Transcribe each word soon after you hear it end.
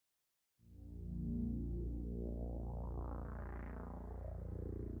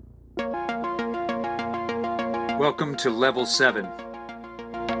Welcome to Level 7. A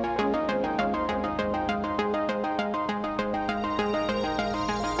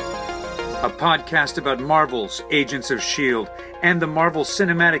podcast about Marvel's Agents of S.H.I.E.L.D. and the Marvel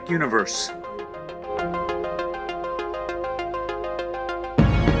Cinematic Universe.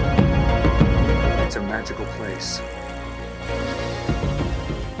 It's a magical place.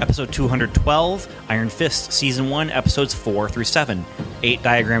 Episode 212, Iron Fist, Season 1, Episodes 4 through 7. 8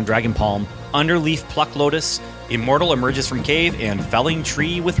 Diagram Dragon Palm, Underleaf Pluck Lotus, Immortal Emerges from Cave, and Felling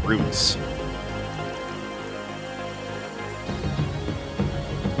Tree with Roots.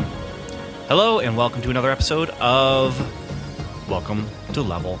 Hello, and welcome to another episode of Welcome to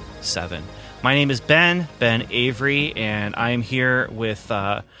Level 7. My name is Ben Avery, and I am here with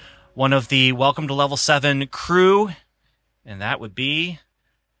one of the Welcome to Level 7 crew, and that would be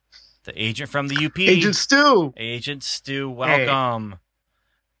the agent from the UP. Agent Stu. Agent Stu, welcome.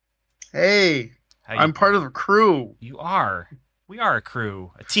 Hey, I'm part of a crew. You are. We are a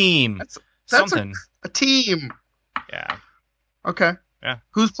crew, a team. That's something. A team. Yeah. Okay. Yeah.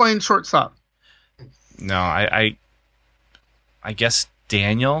 Who's playing shortstop? No, I guess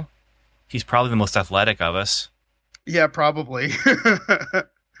Daniel. He's probably the most athletic of us. Yeah, probably.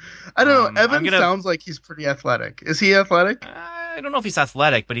 I don't know. Evan sounds like he's pretty athletic. Is he athletic? I don't know if he's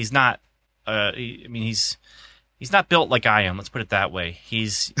athletic, but he's not. He's not built like I am. Let's put it that way.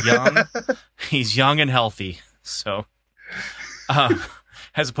 He's young. He's young and healthy. So,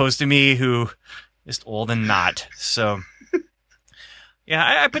 as opposed to me, who is old and not. So.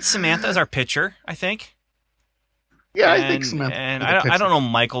 Yeah, I put Samantha as our pitcher, I think. Yeah, I think Samantha. And I don't know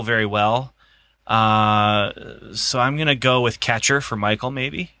Michael very well. So I'm going to go with catcher for Michael,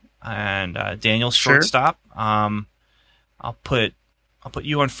 maybe. And Daniel's shortstop. Sure. I'll put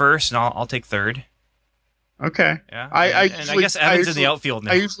you on first, and I'll take third. Okay. Yeah. I guess Evan's in the outfield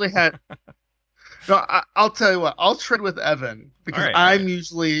now. I usually had... No, I'll tell you what. I'll trade with Evan because I'm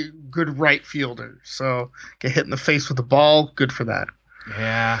usually a good right fielder. So get hit in the face with the ball, good for that.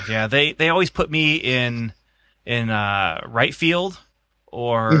 Yeah. They always put me in right field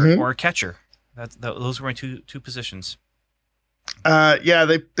or catcher. Those were my two positions.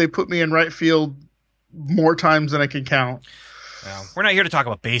 They put me in right field more times than I can count. Well, we're not here to talk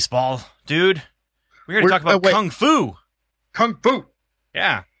about baseball, dude. We're here to talk about kung fu. Kung fu.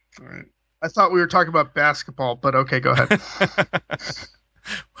 Yeah. All right. I thought we were talking about basketball, but okay, go ahead.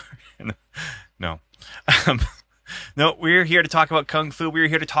 No. No, we're here to talk about Kung Fu. We're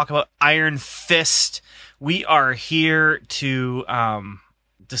here to talk about Iron Fist. We are here to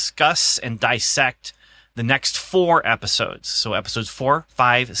discuss and dissect the next 4 episodes. So episodes 4,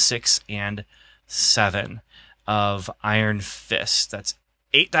 5, 6, and 7 of Iron Fist. That's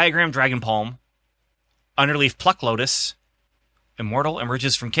 8 Diagram Dragon Palm, Underleaf Pluck Lotus, Immortal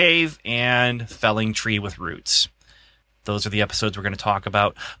Emerges from Cave, and Felling Tree with Roots. Those are the episodes we're going to talk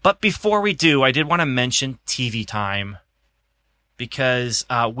about. But before we do, I did want to mention TV Time, because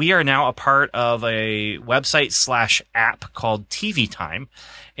we are now a part of a website/app called TV Time.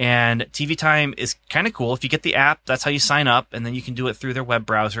 And TV Time is kind of cool. If you get the app, that's how you sign up, and then you can do it through their web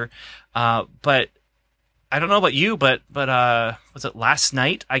browser. But I don't know about you, but was it last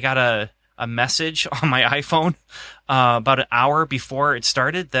night I got a message on my iPhone about an hour before it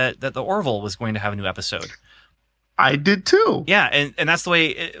started that the Orville was going to have a new episode. I did too. Yeah, and that's the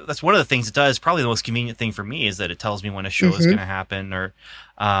way. That's one of the things it does. Probably the most convenient thing for me is that it tells me when a show is going to happen. Or,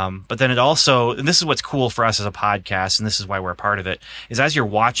 but then it also, and this is what's cool for us as a podcast, and this is why we're a part of it, is as you're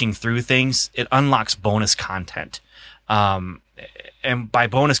watching through things, it unlocks bonus content. And by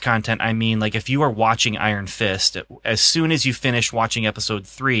bonus content, I mean, like, if you are watching Iron Fist, as soon as you finish watching episode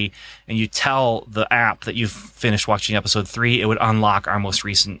 3 and you tell the app that you've finished watching episode 3, it would unlock our most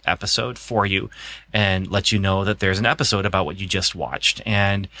recent episode for you and let you know that there's an episode about what you just watched.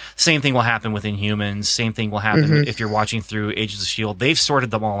 And same thing will happen with Inhumans. Same thing will happen if you're watching through Agents of S.H.I.E.L.D. They've sorted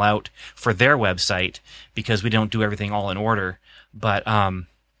them all out for their website because we don't do everything all in order. But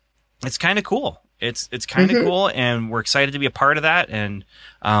it's kind of cool. It's kind of cool, and we're excited to be a part of that, and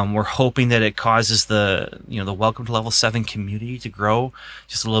we're hoping that it causes the Welcome to Level 7 community to grow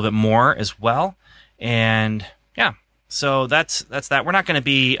just a little bit more as well. And yeah, so that's that. We're not going to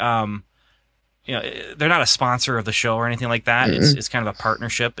be they're not a sponsor of the show or anything like that. It's kind of a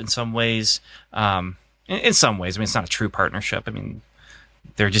partnership in some ways. In some ways, I mean, it's not a true partnership. I mean,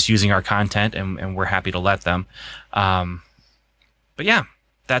 they're just using our content, and we're happy to let them. But yeah.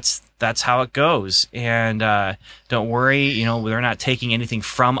 That's how it goes, and don't worry, they're not taking anything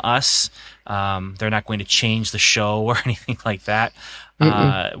from us. They're not going to change the show or anything like that.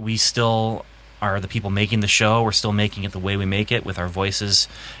 We still are the people making the show. We're still making it the way we make it with our voices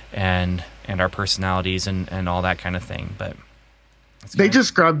and our personalities and all that kind of thing. But they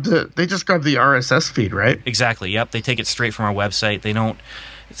just grabbed the RSS feed, right? Exactly. Yep. They take it straight from our website. They don't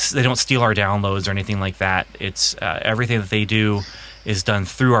steal our downloads or anything like that. It's everything that they do is done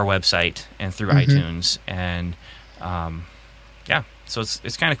through our website and through iTunes, and so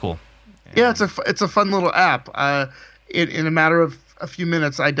it's kind of cool. Yeah, it's a fun little app. In a matter of a few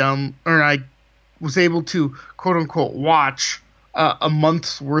minutes, I was able to quote unquote watch a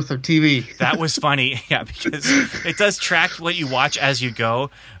month's worth of TV. That was funny, yeah, because it does track what you watch as you go.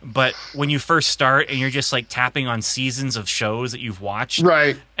 But when you first start and you're just like tapping on seasons of shows that you've watched,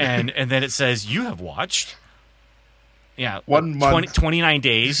 right, and then it says you have watched, 1 month, 29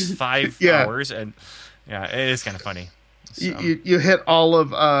 days, 5 hours, and it is kind of funny. So. You hit all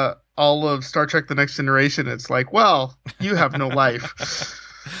of Star Trek: The Next Generation. It's like, well, you have no life.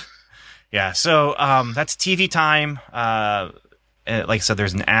 Yeah, so that's TV time. Like I said,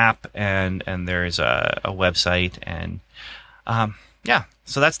 there's an app and there's a website, and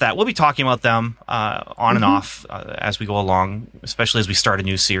so that's that. We'll be talking about them on and off as we go along, especially as we start a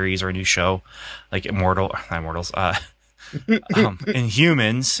new series or a new show like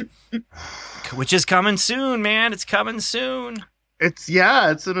Inhumans, which is coming soon, man. It's coming soon. It's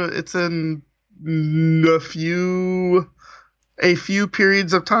in a few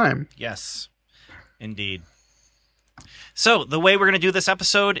periods of time. Yes, indeed. So the way we're going to do this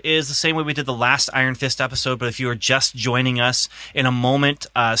episode is the same way we did the last Iron Fist episode, but if you are just joining us, in a moment,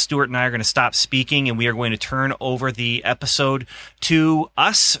 Stuart and I are going to stop speaking, and we are going to turn over the episode to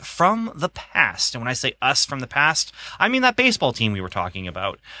us from the past. And when I say us from the past, I mean that baseball team we were talking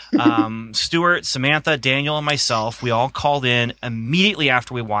about. Stuart, Samantha, Daniel, and myself, we all called in immediately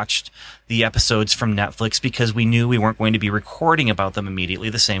after we watched the episodes from Netflix because we knew we weren't going to be recording about them immediately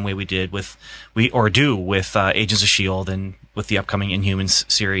the same way we did with Agents of S.H.I.E.L.D. and with the upcoming Inhumans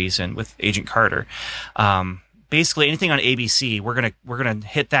series and with Agent Carter. Basically anything on ABC, we're gonna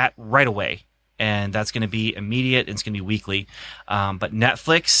hit that right away, and that's going to be immediate and it's going to be weekly. But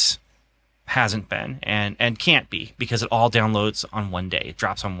Netflix hasn't been and can't be because it all downloads on one day. It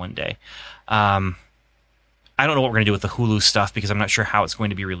drops on one day. I don't know what we're going to do with the Hulu stuff because I'm not sure how it's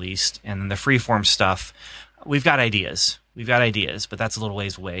going to be released. And then the Freeform stuff, we've got ideas, but that's a little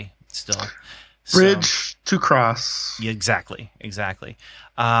ways away still. Bridge to cross. Yeah, exactly.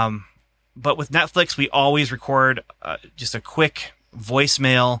 But with Netflix, we always record just a quick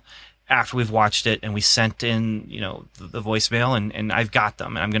voicemail after we've watched it, and we sent in, the voicemail, and I've got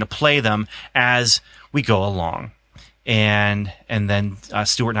them, and I'm going to play them as we go along. And then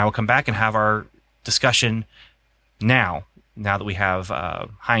Stuart and I will come back and have our discussion now that we have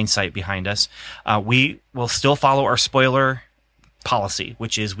hindsight behind us. We will still follow our spoiler policy,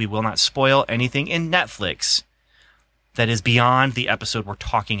 which is we will not spoil anything in Netflix that is beyond the episode we're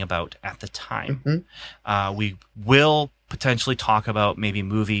talking about at the time. We will potentially talk about maybe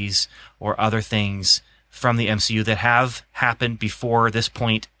movies or other things from the MCU that have happened before this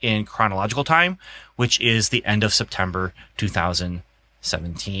point in chronological time, which is the end of September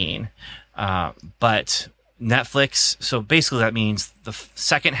 2017. But Netflix, so basically that means the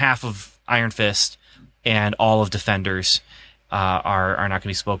second half of Iron Fist and all of Defenders are not going to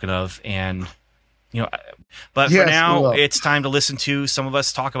be spoken of, and but for now it's time to listen to some of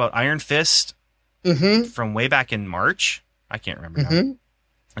us talk about Iron Fist from way back in March. I can't remember now.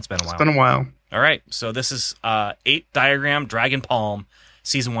 It's been a while. All right, so this is 8 Diagram Dragon Palm,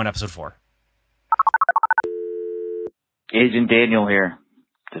 Season 1, Episode 4. Agent Daniel here.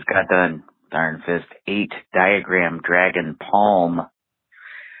 Just got done. Iron Fist 8 Diagram Dragon Palm.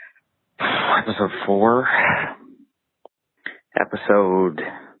 Episode 4.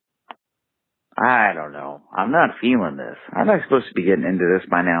 I don't know. I'm not feeling this. I'm not supposed to be getting into this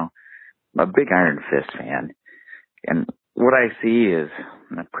by now. I'm a big Iron Fist fan. And what I see is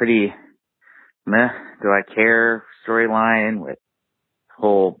a pretty meh, do I care storyline with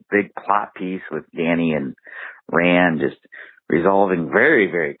whole big plot piece with Danny and Rand just resolving very,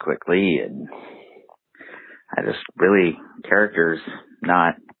 very quickly, and I just really characters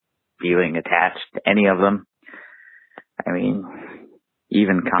not feeling attached to any of them. I mean,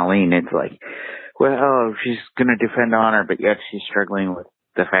 even Colleen, it's like, well, she's gonna defend honor, but yet she's struggling with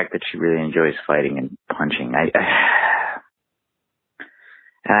the fact that she really enjoys fighting and punching.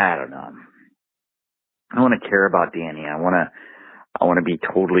 I don't know. I want to care about Danny. I want to be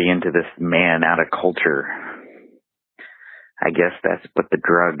totally into this man out of culture. I guess that's what the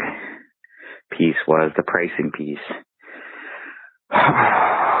drug piece was, the pricing piece.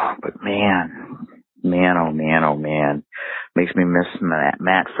 But man, oh man. makes me miss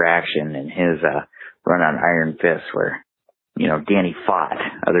Matt Fraction and his run on Iron Fist, where Danny fought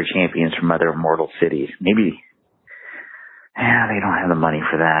other champions from other immortal cities. Maybe they don't have the money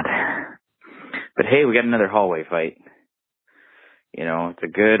for that. But hey, we got another hallway fight. It's a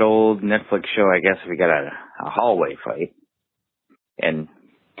good old Netflix show, I guess, if we got a hallway fight. And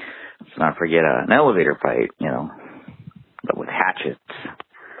let's not forget an elevator fight, but with hatchets.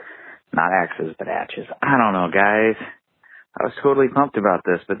 Not axes, but hatchets. I don't know, guys. I was totally pumped about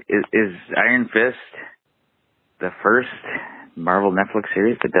this, but is Iron Fist the first Marvel Netflix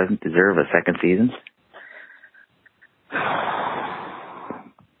series that doesn't deserve a second season?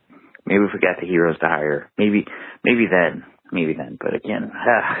 Maybe if we got the heroes to hire. Maybe then. But again,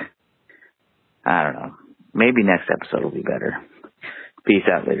 I don't know. Maybe next episode will be better. Peace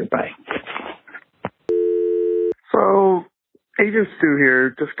out later. Bye. So, Agent Stu here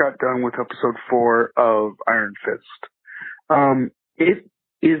just got done with episode 4 of Iron Fist. It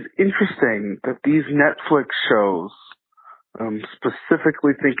is interesting that these Netflix shows,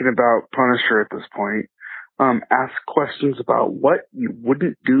 specifically thinking about Punisher at this point, ask questions about what you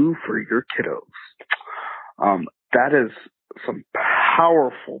wouldn't do for your kiddos. That is some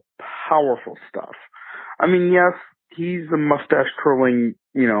powerful, powerful stuff. I mean, yes, he's a mustache twirling,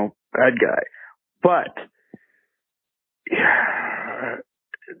 bad guy, but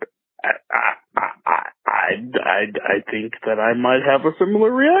I think that I might have a similar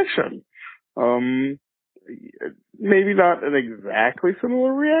reaction. Maybe not an exactly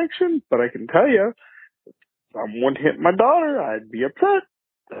similar reaction, but I can tell you, if someone hit my daughter, I'd be upset.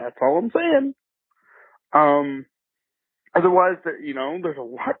 That's all I'm saying. Otherwise, there's a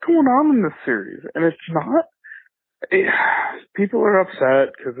lot going on in this series, and it's not. People are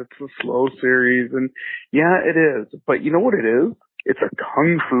upset because it's a slow series, and yeah, it is. But you know what it is? It's a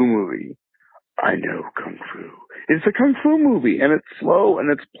kung fu movie. I know kung fu. It's a kung fu movie, and it's slow,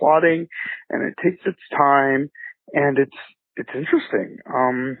 and it's plotting, and it takes its time, and it's interesting.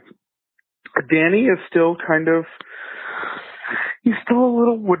 Danny is still he's still a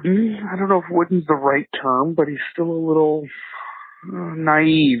little wooden. I don't know if wooden's the right term, but he's still a little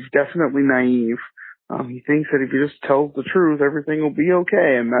naive, definitely naive. He thinks that if he just tells the truth, everything will be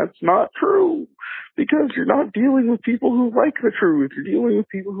okay, and that's not true, because you're not dealing with people who like the truth. You're dealing with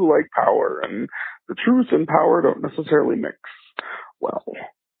people who like power, and the truth and power don't necessarily mix well.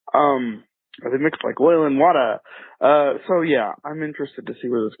 They mix like oil and water. So yeah, I'm interested to see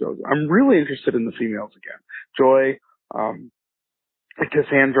where this goes. I'm really interested in the females again. Joy,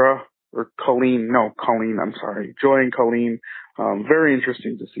 Cassandra, or Colleen, I'm sorry. Joy and Colleen. Very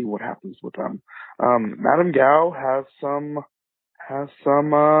interesting to see what happens with them. Madame Gao has some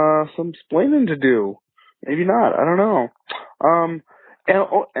splaining to do. Maybe not. I don't know.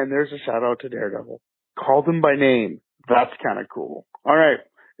 And there's a shout out to Daredevil. Called him by name. That's kind of cool. All right.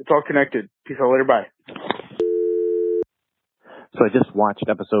 It's all connected. Peace out later. Bye. So I just watched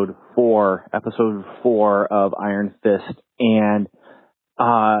episode 4 of Iron Fist, and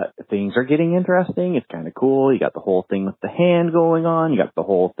things are getting interesting. It's kind of cool. You got the whole thing with the hand going on. You got the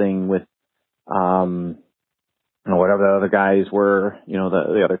whole thing with, whatever the other guys were,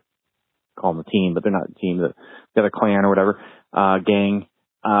 the other, call them a team, but they're not a team, the other clan or whatever, gang.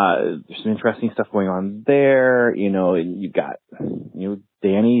 There's some interesting stuff going on there. You've got,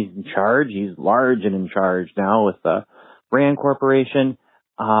 Danny's in charge. He's large and in charge now with the Rand Corporation.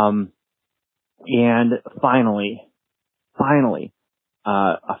 And finally,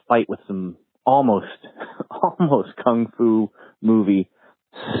 a fight with some almost kung fu movie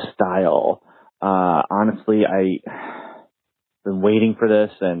style. Honestly, I've been waiting for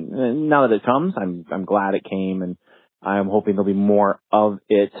this, and now that it comes, I'm glad it came, and I'm hoping there'll be more of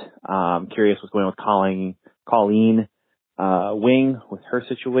it. I'm curious what's going on with Colleen Wing with her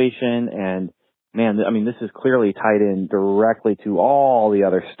situation, and man, I mean, this is clearly tied in directly to all the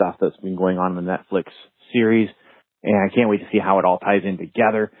other stuff that's been going on in the Netflix series. And I can't wait to see how it all ties in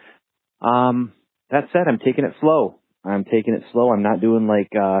together. That said, I'm taking it slow. I'm not doing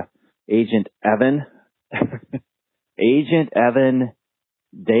like Agent Evan. Agent Evan,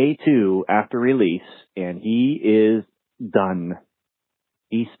 day 2 after release, and he is done.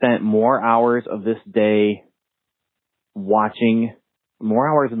 He spent more hours of this day more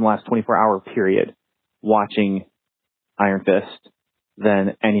hours in the last 24-hour period watching Iron Fist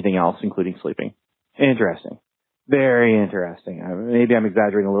than anything else, including sleeping. Interesting. Very interesting. Maybe I'm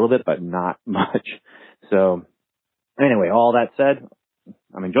exaggerating a little bit, but not much. So anyway, all that said,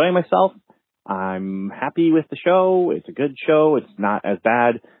 I'm enjoying myself. I'm happy with the show. It's a good show. It's not as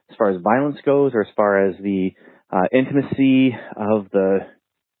bad as far as violence goes, or as far as the intimacy of the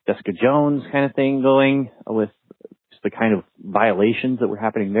Jessica Jones kind of thing going with the kind of violations that were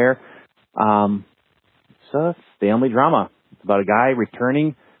happening there. It's a family drama. It's about a guy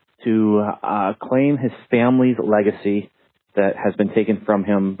returning to claim his family's legacy that has been taken from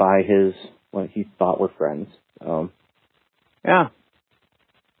him by what he thought were friends. Yeah.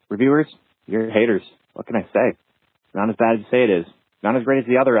 Reviewers, you're haters. What can I say? Not as bad as you say it is. Not as great as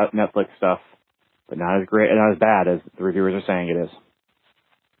the other Netflix stuff, but not as bad as the reviewers are saying it is.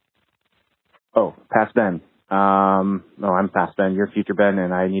 Oh, past Ben. No, I'm past Ben. You're future Ben,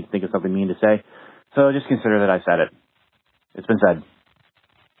 and I need to think of something mean to say. So just consider that I said it. It's been said.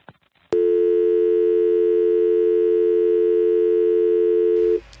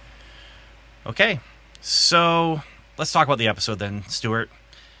 Okay, so let's talk about the episode then, Stuart.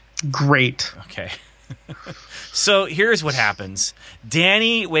 Great. Okay. So here's what happens.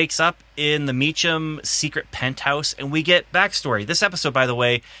 Danny wakes up in the Meacham secret penthouse, and we get backstory. This episode, by the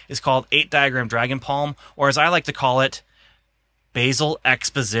way, is called 8 Diagram Dragon Palm, or as I like to call it, Basil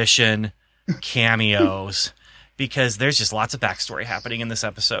Exposition Cameos, because there's just lots of backstory happening in this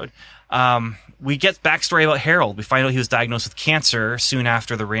episode. We get backstory about Harold. We find out he was diagnosed with cancer soon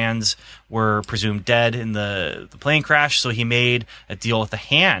after the Rands were presumed dead in the plane crash, so he made a deal with the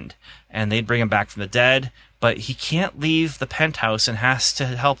Hand, and they'd bring him back from the dead, but he can't leave the penthouse and has to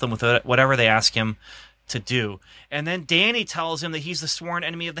help them with whatever they ask him to do. And then Danny tells him that he's the sworn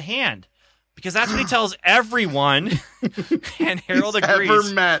enemy of the Hand, because that's what he tells everyone, and Harold agrees.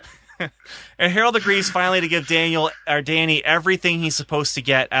 Ever met. And Harold agrees finally to give Danny everything he's supposed to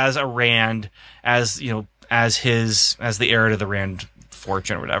get as a Rand, as the heir to the Rand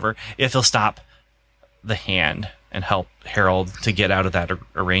fortune or whatever, if he'll stop the Hand and help Harold to get out of that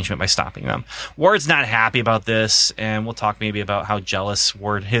arrangement by stopping them. Ward's not happy about this, and we'll talk maybe about how jealous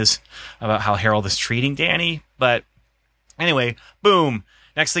Ward is about how Harold is treating Danny. But anyway, boom.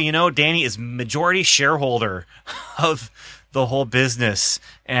 Next thing you know, Danny is majority shareholder of the whole business,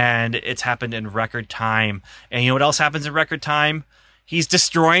 and it's happened in record time. And you know what else happens in record time? He's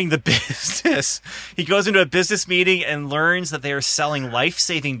destroying the business. He goes into a business meeting and learns that they are selling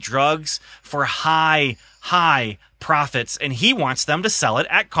life-saving drugs for high profits, and he wants them to sell it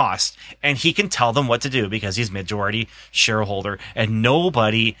at cost. And he can tell them what to do because he's majority shareholder, and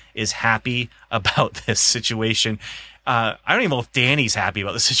nobody is happy about this situation. I don't even know if Danny's happy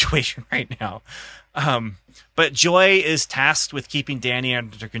about the situation right now. But Joy is tasked with keeping Danny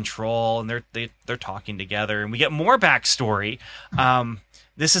under control, and they're talking together, and we get more backstory.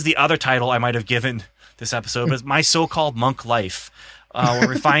 This is the other title I might have given this episode, but it's My So-Called Monk Life, where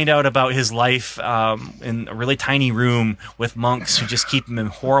we find out about his life in a really tiny room with monks who just keep him in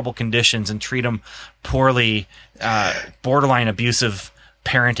horrible conditions and treat him poorly, borderline abusive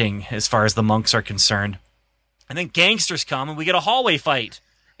parenting as far as the monks are concerned. And then gangsters come, and we get a hallway fight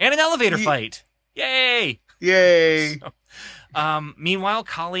and an elevator fight. Yay! So, meanwhile,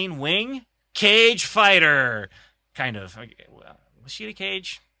 Colleen Wing, cage fighter. Kind of. Was she in a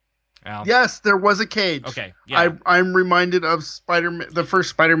cage? Well, yes, there was a cage. Okay, yeah. I'm reminded of Spider-Man, the first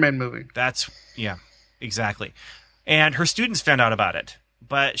Spider-Man movie. Yeah, exactly. And her students found out about it.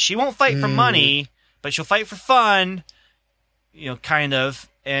 But she won't fight for money, but she'll fight for fun, kind of.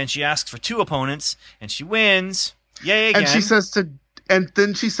 And she asks for 2 opponents, and she wins. Yay again. And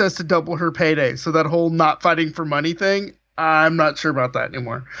then she says to double her payday. So that whole not fighting for money thing, I'm not sure about that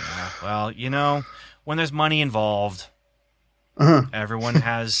anymore. Yeah, well, when there's money involved, everyone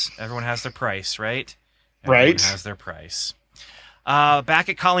has their price, right? Everyone has their price. Back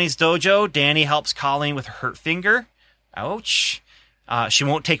at Colleen's dojo, Danny helps Colleen with her hurt finger. Ouch. She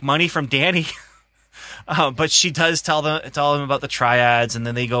won't take money from Danny. But she does tell them about the triads, and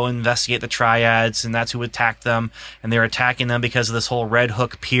then they go investigate the triads, and that's who attacked them. And they're attacking them because of this whole Red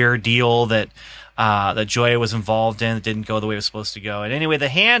Hook Pier deal that Joya was involved in. It didn't go the way it was supposed to go. And anyway, the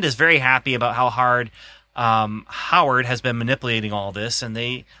Hand is very happy about how hard Howard has been manipulating all this, and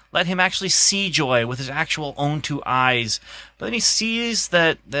they let him actually see Joy with his actual own 2 eyes. But then he sees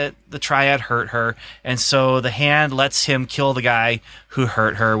that the triad hurt her, and so the Hand lets him kill the guy who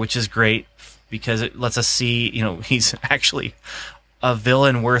hurt her, which is great, because it lets us see, he's actually a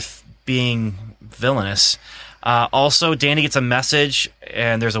villain worth being villainous. Also, Danny gets a message,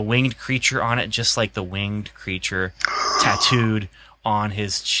 and there's a winged creature on it, just like the winged creature tattooed on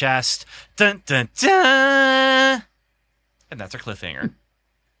his chest. Dun, dun, dun! And that's our cliffhanger.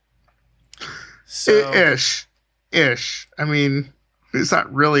 So, Ish. I mean, it's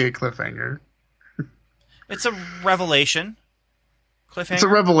not really a cliffhanger. It's a revelation. Cliffhanger. It's a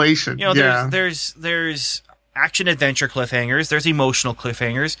revelation. There's action adventure cliffhangers, there's emotional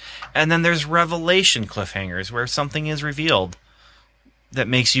cliffhangers, and then there's revelation cliffhangers where something is revealed. that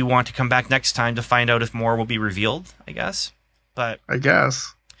makes you want to come back next time to find out if more will be revealed, I guess. But I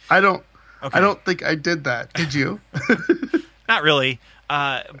guess I don't okay. think I did that. Did you? Not really.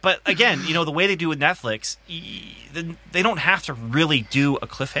 But again, the way they do with Netflix, they don't have to really do a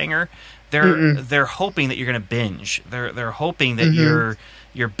cliffhanger. They're hoping that you're going to binge. They're hoping that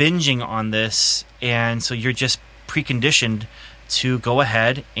you're binging on this, and so you're just preconditioned to go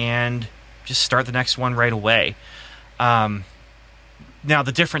ahead and just start the next one right away. Now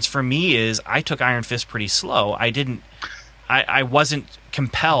the difference for me is I took Iron Fist pretty slow. I wasn't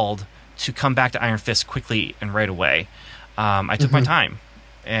compelled to come back to Iron Fist quickly and right away. I took my time,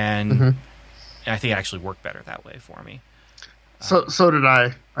 and I think it actually worked better that way for me. So did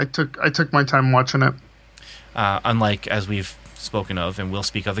I. I took my time watching it. Unlike, as we've spoken of and we'll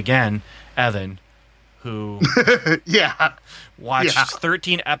speak of again, Evan, who watched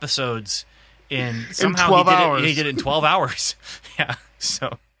 13 episodes in 12 hours. He did it in 12 hours. Yeah.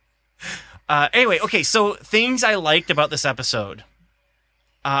 So anyway, okay. So things I liked about this episode.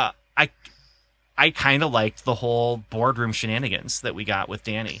 I kind of liked the whole boardroom shenanigans that we got with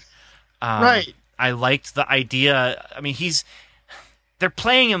Danny. Right. I liked the idea. I mean, they're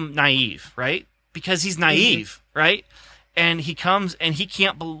playing him naive, right? Because he's naive, right? And he comes and he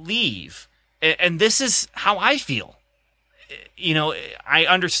can't believe. And this is how I feel. I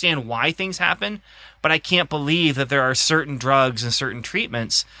understand why things happen, but I can't believe that there are certain drugs and certain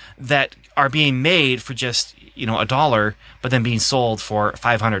treatments that are being made for just, $1, but then being sold for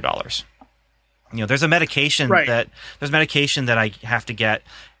 $500. There's a medication there's medication that I have to get,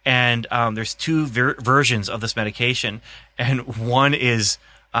 and there's two versions of this medication, and one is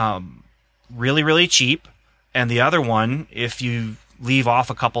really, really cheap, and the other one, if you leave off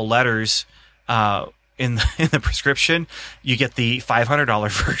a couple letters in the prescription, you get the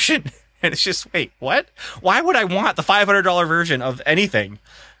 $500 version. And it's just, wait, what? Why would I want the $500 version of anything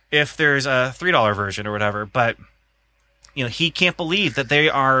if there's a $3 version or whatever? But he can't believe that they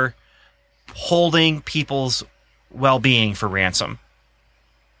are holding people's well-being for ransom.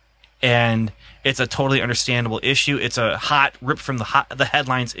 And it's a totally understandable issue. It's a hot, ripped from the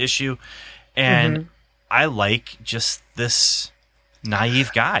headlines issue. And I like just this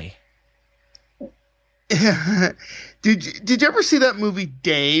naive guy. Did you ever see that movie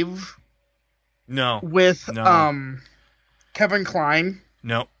Dave? No. With Kevin Kline?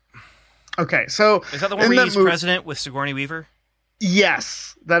 No. Okay, so is that the one where he's president with Sigourney Weaver?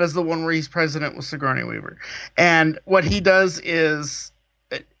 Yes, that is the one where he's president with Sigourney Weaver. And what he does is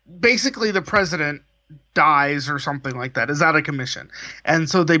basically the president dies or something like that, is out of commission. And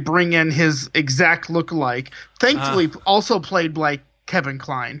so they bring in his exact lookalike, thankfully also played by Kevin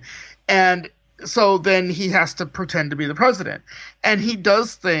Kline. And so then he has to pretend to be the president. And he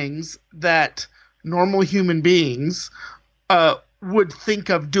does things that normal human beings would think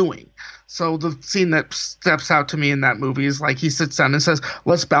of doing. So the scene that steps out to me in that movie is like he sits down and says,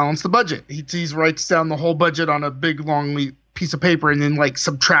 let's balance the budget. He writes down the whole budget on a big, long piece of paper and then like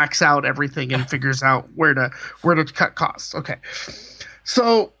subtracts out everything and figures out where to cut costs. Okay.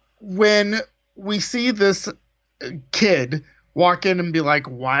 So when we see this kid walk in and be like,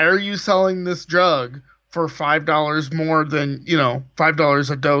 why are you selling this drug for $5 more than,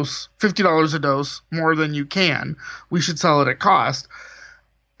 $5 a dose, $50 a dose more than you can? We should sell it at cost.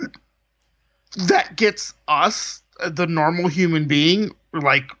 That gets us, the normal human being,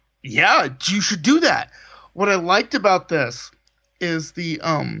 like, yeah, you should do that. What I liked about this is the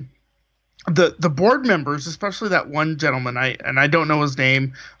board members, especially that one gentleman, I don't know his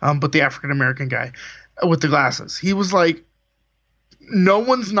name, but the African American guy with the glasses. He was like, no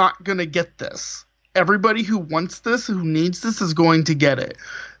one's not going to get this. Everybody who wants this, who needs this, is going to get it.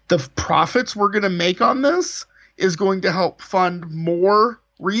 The profits we're going to make on this is going to help fund more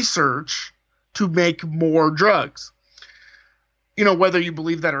research to make more drugs. Whether you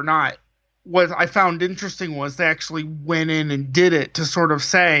believe that or not, what I found interesting was they actually went in and did it to sort of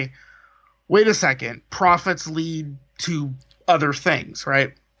say, wait a second, profits lead to other things,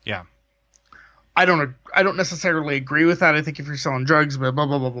 right? Yeah. I don't necessarily agree with that. I think if you're selling drugs, blah, blah,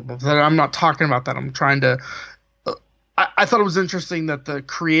 blah, blah, blah, blah, I'm not talking about that. I'm trying to I thought it was interesting that the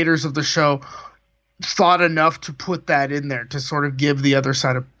creators of the show thought enough to put that in there to sort of give the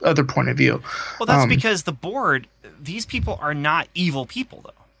other point of view. Well, that's because the board, these people are not evil people,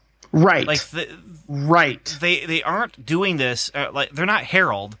 though. Right. Right. They aren't doing this. They're not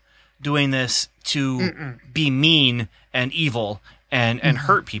Harold doing this to be mean and evil and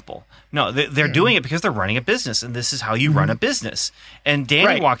hurt people. No, they're doing it because they're running a business, and this is how you run a business. And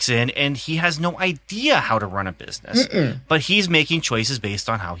Danny walks in, and he has no idea how to run a business, but he's making choices based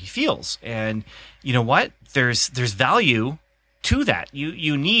on how he feels. And you know what? There's value to that.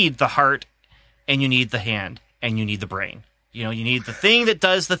 You need the heart, and you need the hand, and you need the brain. You need the thing that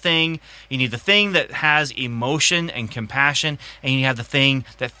does the thing. You need the thing that has emotion and compassion, and you have the thing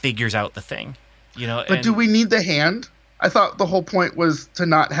that figures out the thing. But do we need the hand? I thought the whole point was to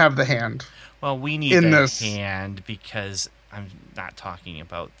not have the hand. Well, we need hand because I'm not talking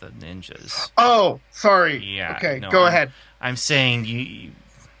about the ninjas. Oh, sorry. Yeah. Okay, go ahead. I'm saying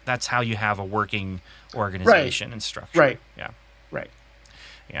that's how you have a working organization and structure. Right. Yeah. Right.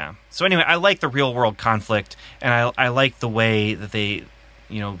 Yeah. So anyway, I like the real world conflict, and I like the way that they,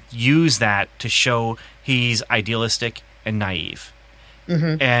 use that to show he's idealistic and naive.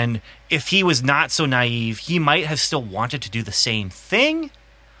 Mm-hmm. And if he was not so naive, he might have still wanted to do the same thing,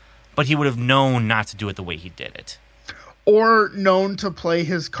 but he would have known not to do it the way he did it. Or known to play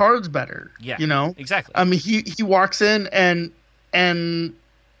his cards better. Yeah. Exactly. I mean, he walks in and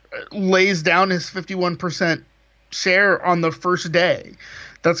lays down his 51% share on the first day.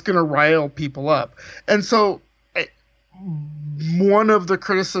 That's going to rile people up. And so one of the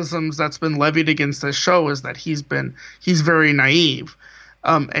criticisms that's been levied against this show is that he's very naive.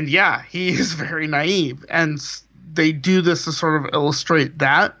 And yeah, he is very naive. And they do this to sort of illustrate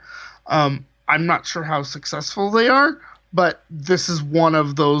that. I'm not sure how successful they are, but this is one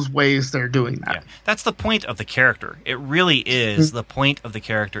of those ways they're doing that. Yeah. That's the point of the character. It really is. The point of the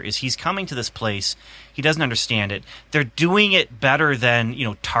character is he's coming to this place. He doesn't understand it. They're doing it better than,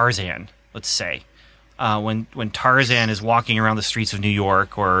 Tarzan, let's say. When Tarzan is walking around the streets of New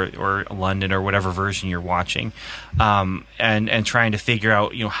York or London or whatever version you're watching, and trying to figure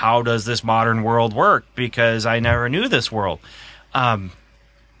out, how does this modern world work? Because I never knew this world.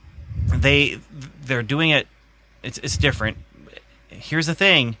 They're doing it. It's different. Here's the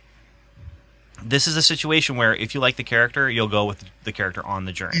thing. This is a situation where if you like the character, you'll go with the character on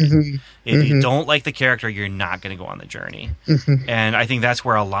the journey. Mm-hmm. If you don't like the character, you're not going to go on the journey. Mm-hmm. And I think that's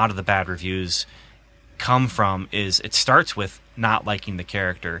where a lot of the bad reviews come from. Is it starts with not liking the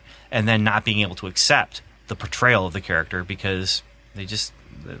character and then not being able to accept the portrayal of the character because they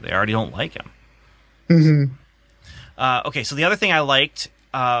already don't like him. Mm-hmm. Okay, so the other thing I liked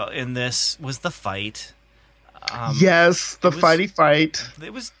in this was the fight. Yes, the fighty fight.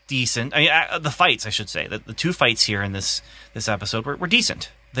 It was decent. I mean, the fights, I should say. The two fights here in this episode were decent.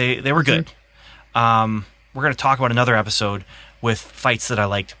 They were good. We're going to talk about another episode with fights that I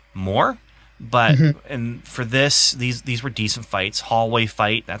liked more. But and for this, these were decent fights. Hallway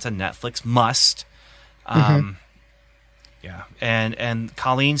fight, that's a Netflix must. Yeah, and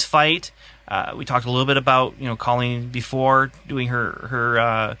Colleen's fight. We talked a little bit about Colleen before doing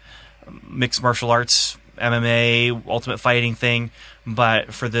her mixed martial arts. MMA Ultimate Fighting thing,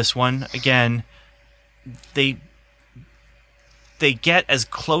 but for this one again, they get as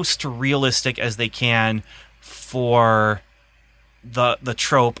close to realistic as they can for the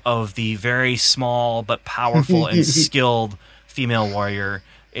trope of the very small but powerful and skilled female warrior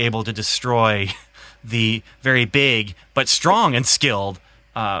able to destroy the very big but strong and skilled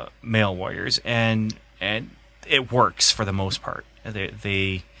male warriors, and it works for the most part.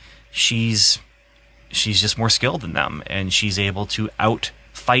 She's just more skilled than them, and she's able to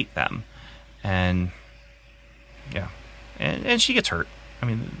out-fight them. And, yeah. And she gets hurt. I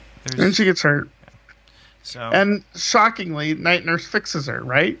mean, and she gets hurt. Yeah. So, and shockingly, Night Nurse fixes her,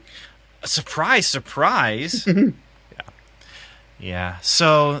 right? Surprise. Yeah. Yeah.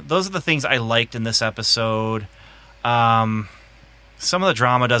 So, those are the things I liked in this episode. Some of the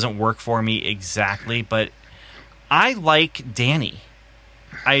drama doesn't work for me exactly, but I like Danny.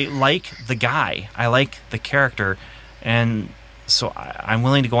 I like the guy. I like the character. And so I'm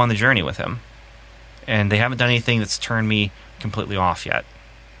willing to go on the journey with him. And they haven't done anything that's turned me completely off yet.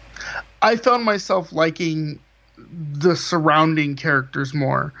 I found myself liking the surrounding characters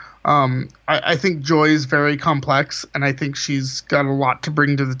more. I think Joy is very complex, and I think she's got a lot to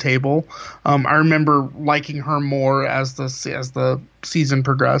bring to the table. I remember liking her more as the season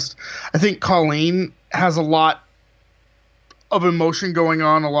progressed. I think Colleen has a lot of emotion going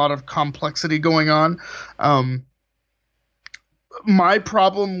on, a lot of complexity going on. My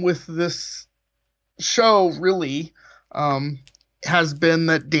problem with this show really has been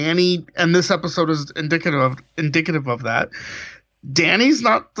that Danny, and this episode is indicative of that. Danny's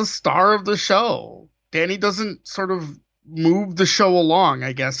not the star of the show. Danny doesn't sort of move the show along,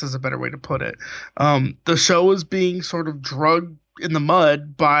 I guess is a better way to put it. The show is being sort of drugged in the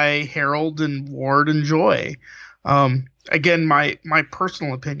mud by Harold and Ward and Joy. Again, my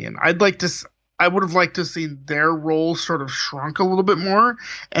personal opinion. I would have liked to see their roles sort of shrunk a little bit more,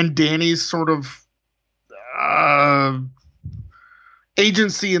 and Danny's sort of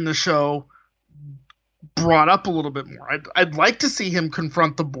agency in the show brought up a little bit more. I'd like to see him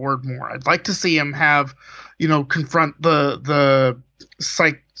confront the board more. I'd like to see him have, confront the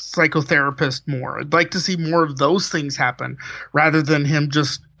psychotherapist more. I'd like to see more of those things happen rather than him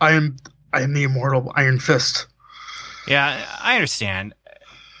just, I am the immortal Iron Fist. Yeah, I understand.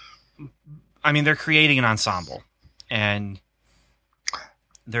 I mean, they're creating an ensemble, and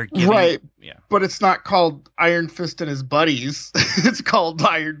they're giving, right. Yeah, but it's not called Iron Fist and his buddies. It's called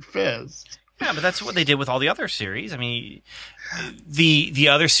Iron Fist. Yeah, but that's what they did with all the other series. I mean, the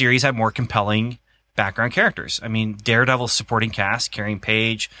other series had more compelling background characters. I mean, Daredevil's supporting cast, Karen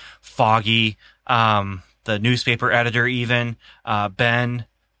Page, Foggy, the newspaper editor, even Ben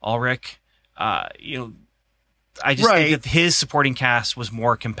Ulrich. I just think that his supporting cast was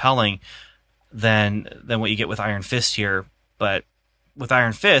more compelling than what you get with Iron Fist here. But with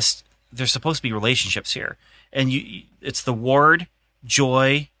Iron Fist, there's supposed to be relationships here, and it's the Ward,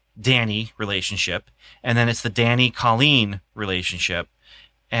 Joy, Danny relationship, and then it's the Danny Colleen relationship.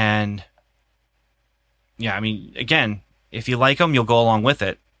 And yeah, I mean, again, if you like them, you'll go along with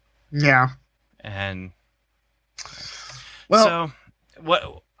it. Yeah. And well, so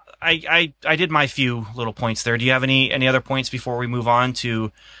what I did my few little points there. Do you have any other points before we move on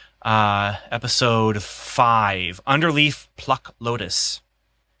to episode 5, Underleaf Pluck Lotus?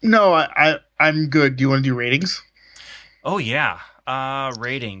 No, I'm good. Do you want to do ratings? Oh yeah.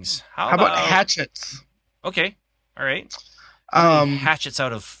 Ratings. How about hatchets? Okay. All right. How many hatchets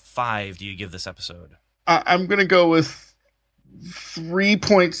out of 5 do you give this episode? I'm going to go with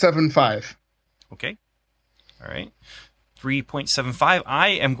 3.75. Okay. All right. 3.75. I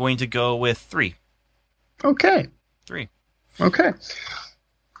am going to go with 3. Okay. 3. Okay.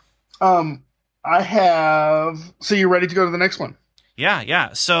 I have... So you're ready to go to the next one?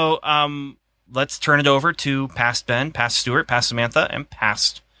 Yeah. So, let's turn it over to past Ben, past Stuart, past Samantha, and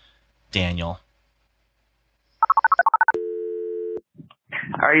past Daniel.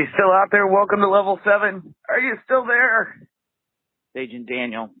 Are you still out there? Welcome to Level 7. Are you still there? Agent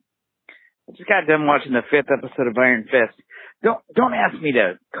Daniel. I just got done watching the 5th episode of Iron Fist. Don't ask me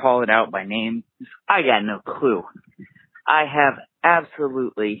to call it out by name. I got no clue. I have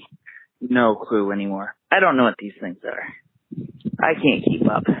absolutely no clue anymore. I don't know what these things are. I can't keep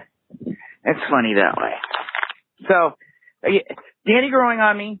up. It's funny that way. So, Danny growing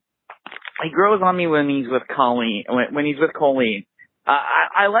on me. He grows on me when he's with Colleen. When he's with Colleen,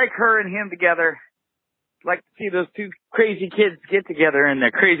 I like her and him together. Like to see those two crazy kids get together in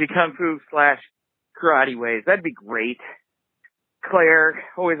their crazy kung fu / karate ways. That'd be great. Claire,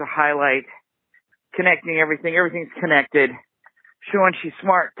 always a highlight. Connecting everything. Everything's connected. Showing she's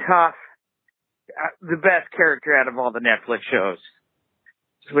smart, tough. The best character out of all the Netflix shows.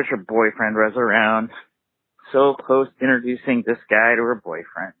 Just wish her boyfriend was around. So close to introducing this guy to her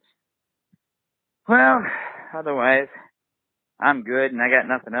boyfriend. Well, otherwise, I'm good and I got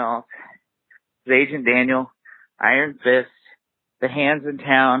nothing else. It's Agent Daniel, Iron Fist, the hands in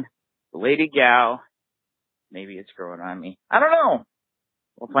town, the Lady Gal. Maybe it's growing on me. I don't know.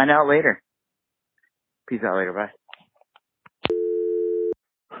 We'll find out later. Peace out later. Bye.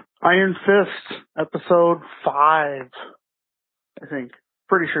 Iron Fist, episode 5, I think.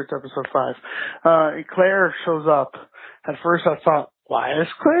 Pretty sure it's episode 5. Claire shows up. At first I thought, why is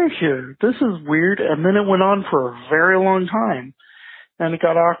Claire here? This is weird. And then it went on for a very long time. And it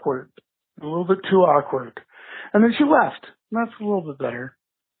got awkward. A little bit too awkward. And then she left. And that's a little bit better.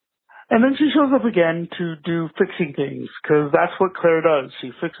 And then she shows up again to do fixing things. Because that's what Claire does.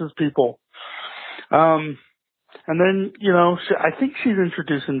 She fixes people. And then, I think she's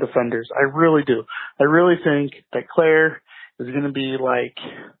introducing Defenders. I really do. I really think that Claire is going to be like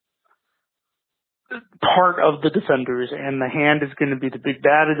part of the Defenders, and the Hand is going to be the big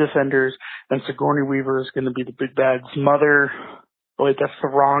bad of Defenders, and Sigourney Weaver is going to be the big bad's mother. Oh, wait, that's the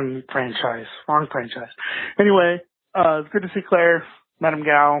wrong franchise. Anyway, it's good to see Claire, Madame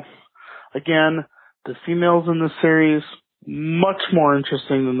Gao. Again, the females in this series, much more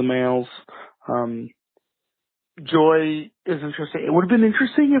interesting than the males. Joy is interesting. It would have been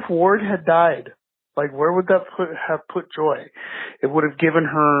interesting if Ward had died. Like, where would that have put Joy? It would have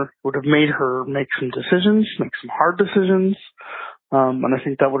made her make some decisions, make some hard decisions. And I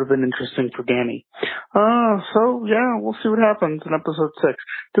think that would have been interesting for Danny. So yeah, we'll see what happens in episode 6.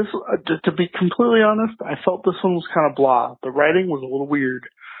 This, to be completely honest, I felt this one was kind of blah. The writing was a little weird.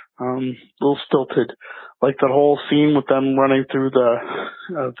 A little stilted. Like that whole scene with them running through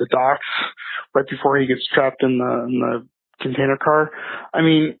the docks right before he gets trapped in the container car. I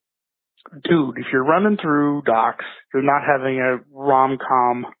mean, dude, if you're running through docks, you're not having a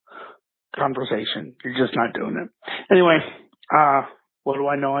rom-com conversation. You're just not doing it. Anyway, What do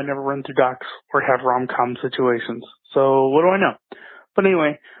I know? I never run through docs or have rom-com situations. So what do I know? But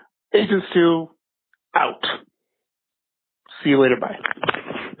anyway, Agents 2 out. See you later. Bye.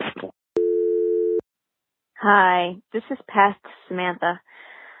 Hi, this is Past Samantha.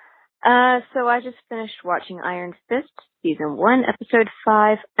 So I just finished watching Iron Fist, Season 1, Episode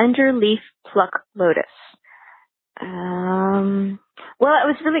 5, Underleaf Pluck Lotus. Well, I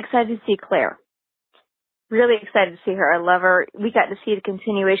was really excited to see Claire. Really excited to see her. I love her. We got to see the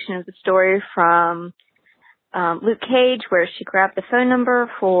continuation of the story from Luke Cage, where she grabbed the phone number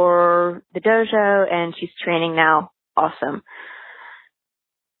for the dojo, and she's training now. Awesome.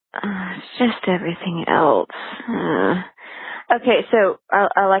 It's just everything else. Okay, so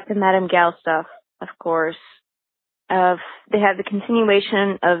I like the Madame Gal stuff, of course. They have the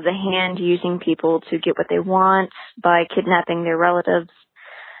continuation of the Hand using people to get what they want by kidnapping their relatives.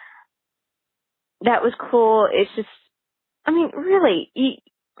 That was cool. It's just, I mean, really,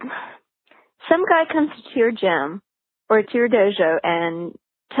 some guy comes to your gym or to your dojo and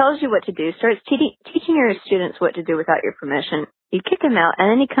tells you what to do, starts teaching your students what to do without your permission. You kick him out, and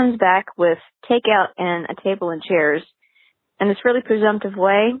then he comes back with takeout and a table and chairs in this really presumptive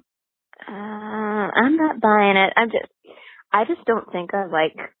way. I'm not buying it. I just don't think I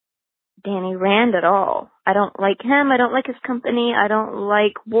like Danny Rand at all. I don't like him. I don't like his company. I don't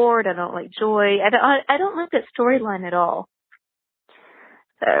like Ward. I don't like Joy. I don't like that storyline at all.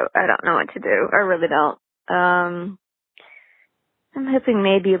 So I don't know what to do. I really don't. I'm hoping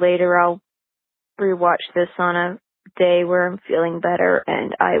maybe later I'll rewatch this on a day where I'm feeling better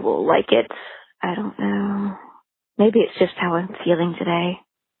and I will like it. I don't know. Maybe it's just how I'm feeling today.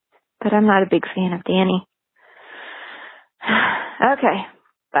 But I'm not a big fan of Danny. Okay.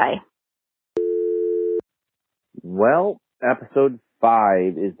 Bye. Well, episode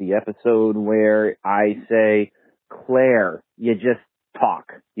 5 is the episode where I say, Claire, you just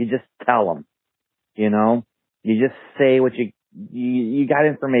talk. You just tell them. You know? You just say what you got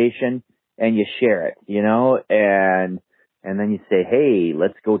information and you share it, you know? And then you say, hey,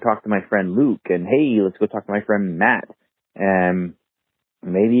 let's go talk to my friend Luke, and hey, let's go talk to my friend Matt, and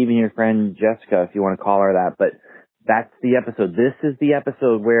maybe even your friend Jessica, if you want to call her that. But that's the episode. This is the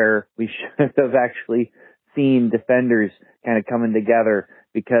episode where we should have actually seen Defenders kind of coming together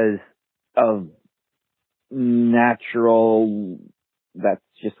because of natural, that's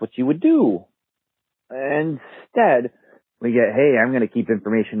just what you would do. Instead, we get, hey, I'm going to keep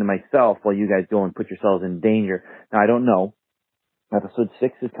information to myself while you guys go and put yourselves in danger. Now, I don't know. Episode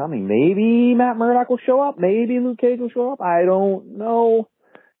 6 is coming. Maybe Matt Murdock will show up. Maybe Luke Cage will show up. I don't know.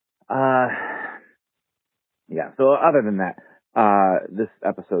 Yeah, so other than that, this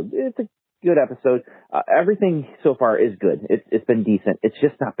episode, it's a good episode. Everything so far is good. It's been decent. It's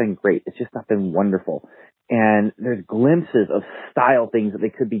just not been great. It's just not been wonderful. And there's glimpses of style things that they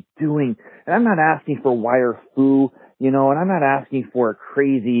could be doing. And I'm not asking for wire fu, you know, and I'm not asking for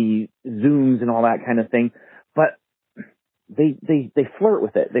crazy zooms and all that kind of thing. But they flirt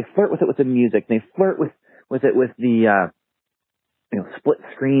with it. They flirt with it with the music. They flirt with it with the split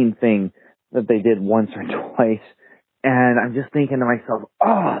screen thing that they did once or twice. And I'm just thinking to myself,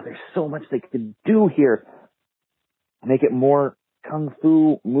 oh, there's so much they could do here. Make it more kung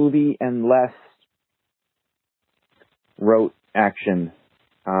fu movie and less rote action.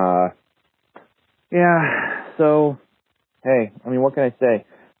 Yeah, so, hey, I mean, what can I say?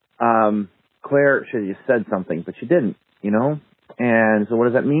 Claire should have just said something, but she didn't, you know? And so what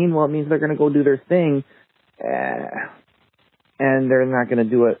does that mean? Well, it means they're going to go do their thing, and they're not going to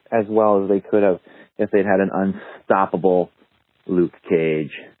do it as well as they could have if they'd had an unstoppable Luke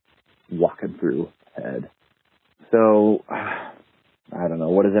Cage walking through head. So, I don't know.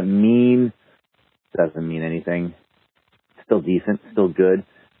 What does it mean? Doesn't mean anything. Still decent, still good,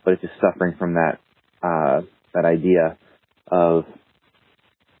 but it's just suffering from that idea of,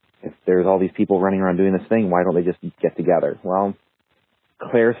 if there's all these people running around doing this thing, why don't they just get together? Well,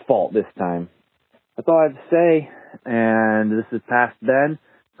 Claire's fault this time. That's all I have to say. And this is Past Ben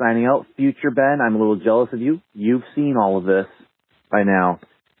signing out. Future Ben, I'm a little jealous of you. You've seen all of this by now,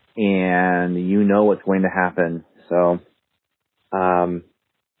 and you know what's going to happen. So,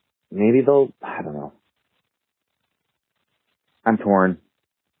 maybe they'll, I don't know. I'm torn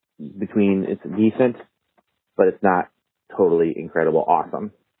between it's decent, but it's not totally incredible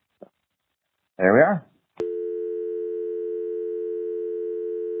awesome. So, there we are.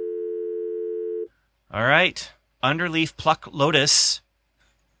 All right. Underleaf Pluck Lotus.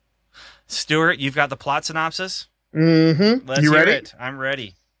 Stuart, you've got the plot synopsis? Mm-hmm. Let's you hear ready? it. I'm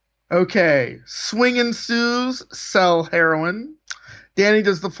ready. Okay. Swing ensues, sell heroin. Danny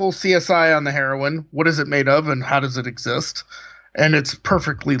does the full CSI on the heroin. What is it made of and how does it exist? and it's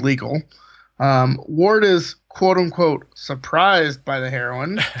perfectly legal. Ward is quote unquote surprised by the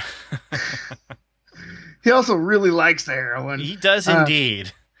heroin. He also really likes the heroin. He does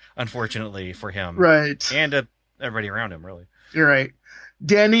indeed, unfortunately for him. Right. And everybody around him, really. You're right.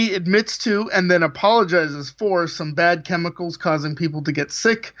 Danny admits to and then apologizes for some bad chemicals causing people to get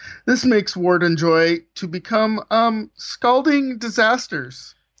sick. This makes Ward and Joy to become scalding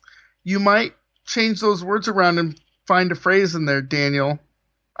disasters. You might change those words around and find a phrase in there, Daniel.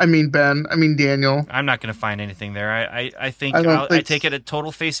 I mean Daniel. I'm not going to find anything there. I think I take it at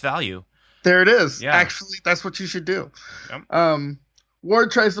total face value. There it is. Yeah. Actually, that's what you should do. Yep.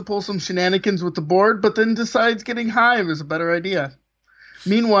 Ward tries to pull some shenanigans with the board, but then decides getting high is a better idea.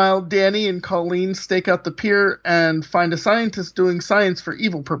 Meanwhile, Danny and Colleen stake out the pier and find a scientist doing science for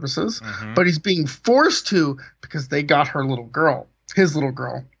evil purposes, but he's being forced to because they got her little girl. His little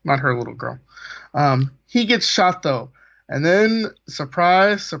girl, not her little girl. He gets shot, though. And then,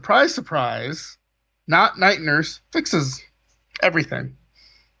 surprise, surprise, surprise, not Night Nurse fixes everything.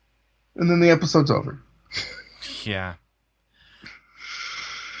 And then the episode's over. Yeah.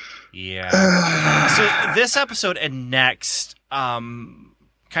 Yeah. So this episode and next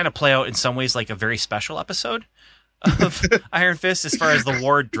kind of play out in some ways like a very special episode of Iron Fist as far as the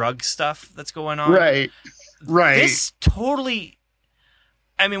Ward drug stuff that's going on. Right. This totally...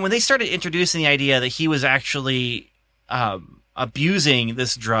 I mean, when they started introducing the idea that he was actually abusing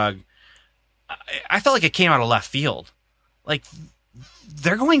this drug, I felt like it came out of left field. Like,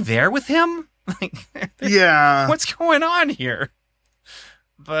 they're going there with him? Like, yeah. What's going on here?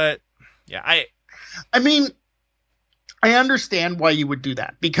 But, yeah, I mean, I understand why you would do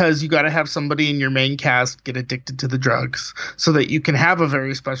that, because you got to have somebody in your main cast get addicted to the drugs so that you can have a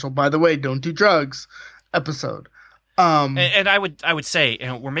very special, by the way, don't do drugs episode. And I would say,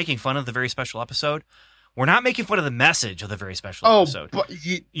 we're making fun of the very special episode. We're not making fun of the message of the very special episode. But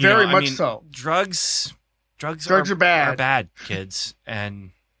very much so. Drugs are bad. Are bad, kids,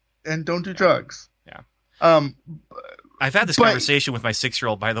 and don't do drugs. Yeah. I've had this conversation with my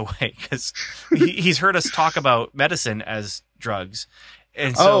 6-year-old, by the way, because he's heard us talk about medicine as drugs.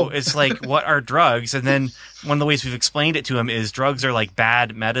 And so it's like, what are drugs? And then one of the ways we've explained it to him is drugs are like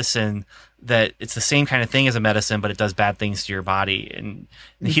bad medicine, that it's the same kind of thing as a medicine, but it does bad things to your body. And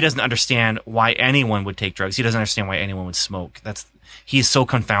he doesn't understand why anyone would take drugs. He doesn't understand why anyone would smoke. He's so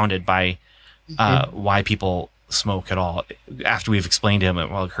confounded by why people smoke at all. After we've explained to him,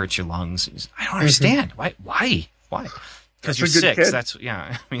 well, it hurts your lungs. I don't understand. Why? Because you're 6. Kid. That's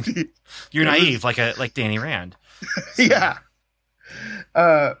I mean, you're naive, like Danny Rand. So. Yeah.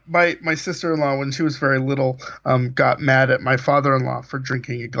 My sister-in-law, when she was very little, got mad at my father-in-law for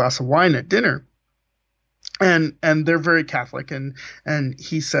drinking a glass of wine at dinner. And they're very Catholic. And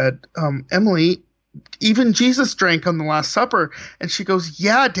he said, Emily, even Jesus drank on the Last Supper. And she goes,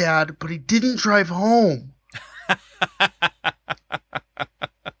 yeah, Dad, but he didn't drive home.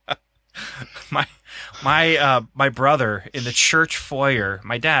 My brother in the church foyer,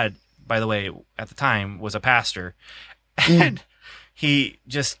 my dad, by the way, at the time was a pastor, and he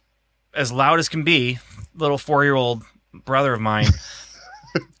just, as loud as can be, little 4-year-old brother of mine,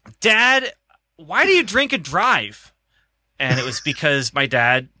 Dad, why do you drink and drive? And it was because my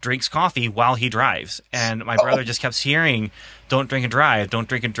dad drinks coffee while he drives, and my brother just kept hearing, don't drink and drive, don't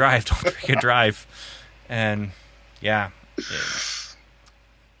drink and drive, don't drink and drive. And yeah.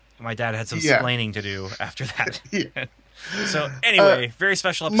 My dad had some explaining to do after that. Yeah. So anyway, very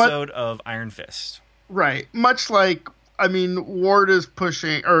special episode of Iron Fist. Right. Much like, I mean, Ward is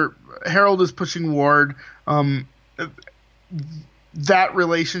pushing, or Harold is pushing Ward. That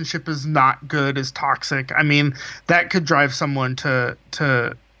relationship is not good, is toxic. I mean, that could drive someone to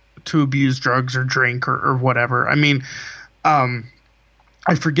abuse drugs or drink or whatever. I mean,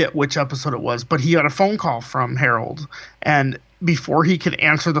 I forget which episode it was, but he got a phone call from Harold, and before he could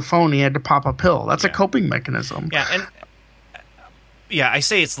answer the phone, he had to pop a pill. That's a coping mechanism. Yeah, and I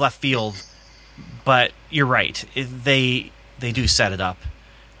say it's left field, but you're right. They do set it up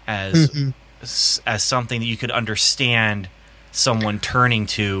as something that you could understand someone turning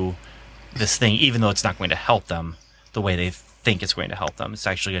to this thing, even though it's not going to help them the way they think it's going to help them. It's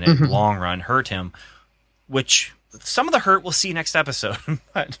actually going to, in the long run, hurt him, which some of the hurt we'll see next episode.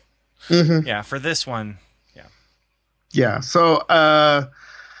 But yeah, for this one, yeah. So I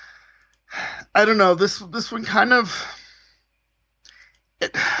don't know. This one kind of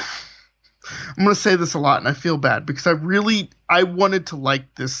I'm going to say this a lot, and I feel bad because I wanted to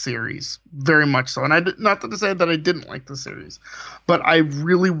like this series very much so. And not to say that I didn't like the series, but I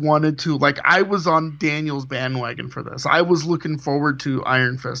really wanted to. Like, I was on Daniel's bandwagon for this. I was looking forward to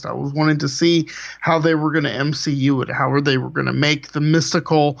Iron Fist. I was wanting to see how they were going to MCU it, how they were going to make the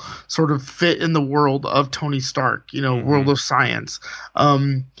mystical sort of fit in the world of Tony Stark, world of science.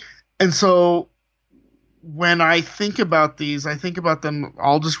 And so when I think about these, I think about them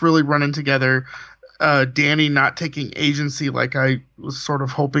all just really running together. Danny not taking agency like I was sort of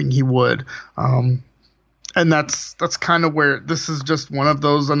hoping he would. And that's kind of where this is just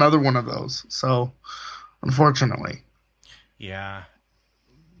another one of those. So, unfortunately. Yeah.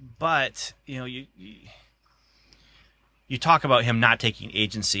 But, you talk about him not taking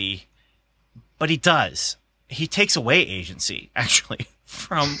agency, but he does. He takes away agency, actually,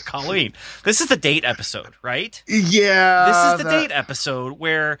 from Colleen. This is the date episode, right? Yeah. This is the date episode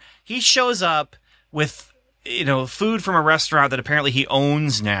where he shows up with, food from a restaurant that apparently he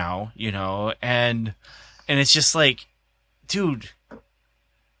owns now, and it's just like, dude,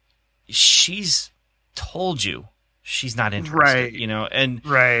 she's told you she's not interested, right. And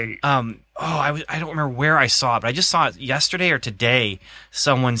right. I don't remember where I saw it, but I just saw it yesterday or today.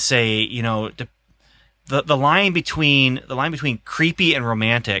 Someone say, the line between creepy and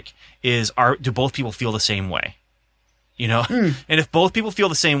romantic is, do both people feel the same way? And if both people feel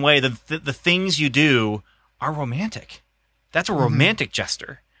the same way, the things you do are romantic. That's a romantic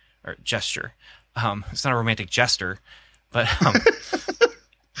gesture. It's not a romantic gesture, but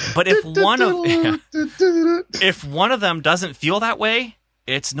if one of them doesn't feel that way,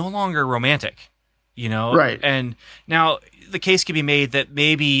 it's no longer romantic. Right. And now the case can be made that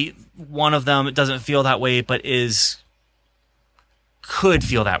maybe one of them doesn't feel that way, but could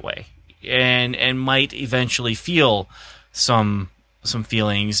feel that way, and might eventually feel some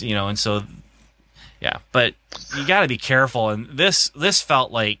feelings, and so, yeah. But you got to be careful, and this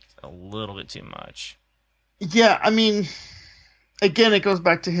felt like a little bit too much. Yeah, I mean, again, it goes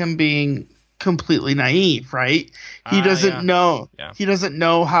back to him being completely naive, right? He doesn't know. Yeah. He doesn't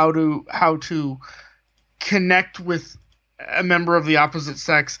know how to connect with a member of the opposite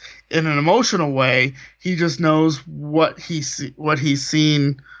sex in an emotional way. He just knows what he's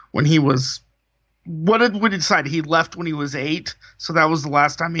seen when he was. What did we decide? He left when he was 8, so that was the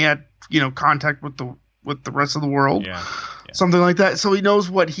last time he had contact with the rest of the world. Yeah. Something like that. So he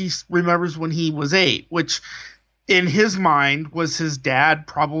knows what he remembers when he was 8, which in his mind was his dad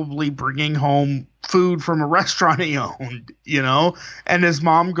probably bringing home food from a restaurant he owned, and his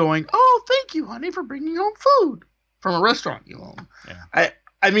mom going, "Oh, thank you, honey, for bringing home food from a restaurant you own." Yeah.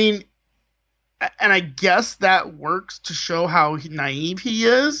 I mean, and I guess that works to show how naive he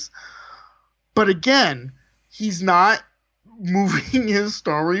is. But again, he's not moving his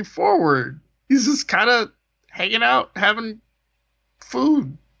story forward. He's just kind of hanging out, having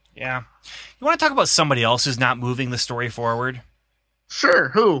food. Yeah. You want to talk about somebody else who's not moving the story forward? Sure.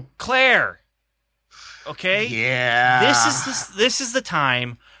 Who? Claire. Okay? Yeah. This is the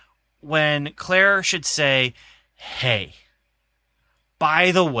time when Claire should say, "Hey,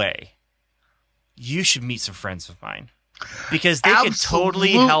 by the way, you should meet some friends of mine." Because they could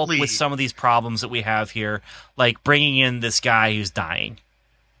totally help with some of these problems that we have here, like bringing in this guy who's dying,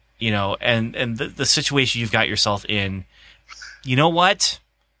 and the situation you've got yourself in. You know what?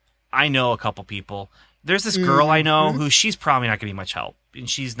 I know a couple people. There's this girl I know who she's probably not going to be much help, and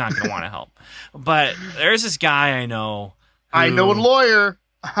she's not going to want to help. But there's this guy I know. I know a lawyer.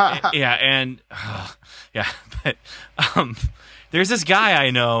 But there's this guy I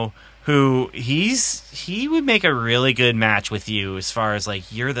know who he would make a really good match with you, as far as like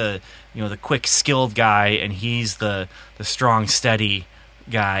you're the the quick skilled guy and he's the strong steady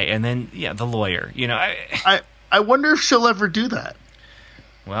guy, and then the lawyer. I wonder if she'll ever do that.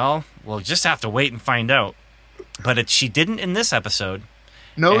 Well, we'll just have to wait and find out. But she didn't in this episode.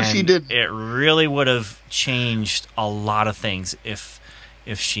 No, she didn't. It really would have changed a lot of things if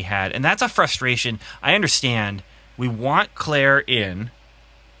she had, and that's a frustration. I understand. We want Claire in.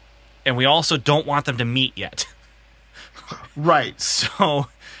 And we also don't want them to meet yet. Right. So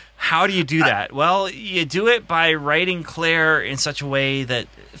how do you do that? Well, you do it by writing Claire in such a way that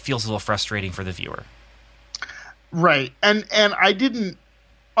feels a little frustrating for the viewer. Right. And I didn't,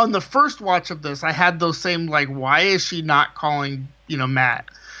 on the first watch of this, I had those same, like, why is she not calling, Matt?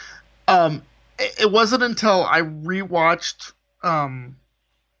 It wasn't until I rewatched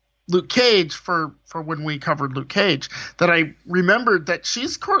Luke Cage for when we covered Luke Cage that I remembered that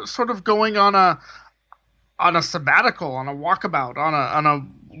she's sort of going on a sabbatical, on a walkabout, on a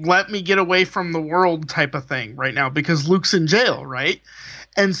let me get away from the world type of thing right now, because Luke's in jail, right?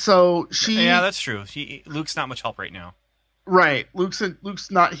 And so Yeah, that's true. Luke's not much help right now. Right. Luke's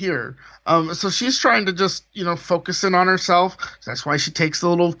not here. So she's trying to just, focus in on herself. That's why she takes the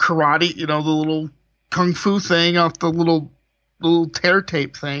little karate, the little kung fu thing off the little tear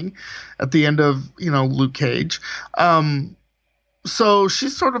tape thing at the end of, Luke Cage. So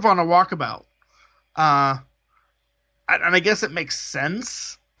she's sort of on a walkabout. And I guess it makes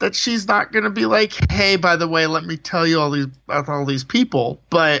sense that she's not going to be like, hey, by the way, let me tell you about all these people.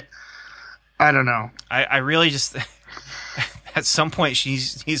 But I don't know. I really just... At some point, she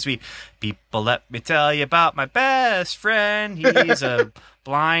needs to be, people, let me tell you about my best friend. He's a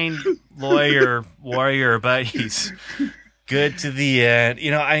blind lawyer warrior, but he's good to the end.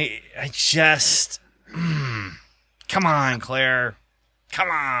 I just... come on, Claire. Come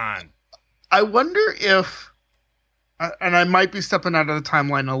on. I wonder if... and I might be stepping out of the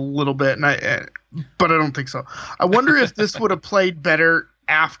timeline a little bit, but I don't think so. I wonder if this would have played better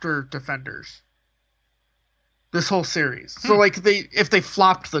after Defenders. This whole series. So if they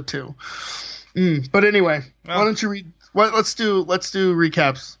flopped the two. But anyway, why don't you read let's do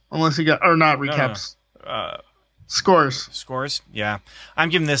recaps. Unless you got, or not recaps. No. Scores. Yeah. I'm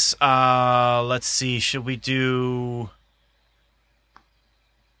giving this let's see, should we do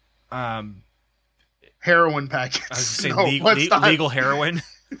heroin packets? I was going to say legal heroin.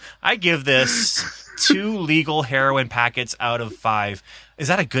 I give this 2 legal heroin packets out of 5. Is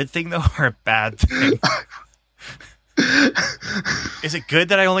that a good thing though, or a bad thing? Is it good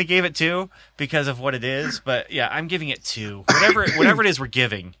that I only gave it 2 because of what it is? But yeah, I'm giving it 2. Whatever it is we're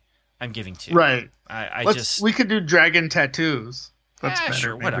giving, I'm giving 2. Right. We could do dragon tattoos. That's better,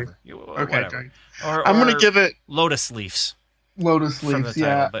 sure, maybe. whatever. Okay, whatever. Or I'm gonna give it Lotus Leafs. Lotus Leafs, from the title,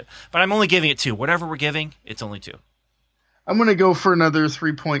 yeah. But I'm only giving it 2. Whatever we're giving, it's only 2. I'm gonna go for another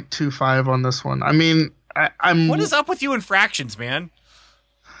 3.25 on this one. I mean, I'm. What is up with you in fractions, man?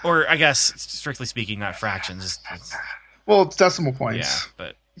 Or I guess, strictly speaking, not fractions. Well, it's decimal points. Yeah,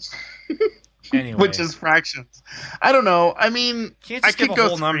 but anyway. Which is fractions. I don't know. I mean, can't just give a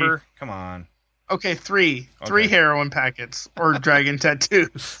whole number. Come on. Okay, 3. 3 heroin packets or dragon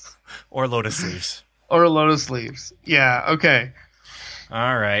tattoos. Or Lotus Leaves. Or Lotus Leaves. Yeah, okay.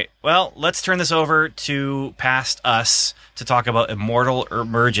 All right. Well, let's turn this over to Past Us to talk about Immortal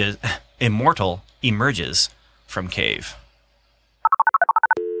emerges from cave.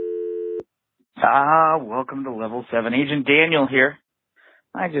 Welcome to Level 7. Agent Daniel here.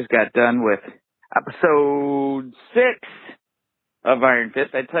 I just got done with episode 6 of Iron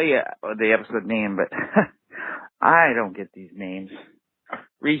Fist. I tell you the episode name, but I don't get these names.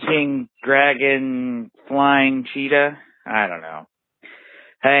 Reaching Dragon, Flying Cheetah. I don't know.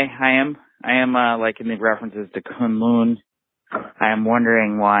 Hey, I am liking the references to Kunlun. I am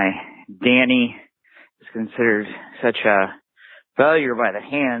wondering why Danny is considered such a failure by the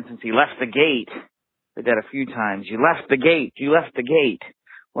Hand since he left the gate. Did that a few times. You left the gate.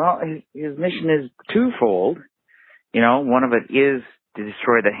 Well, his mission is twofold. One of it is to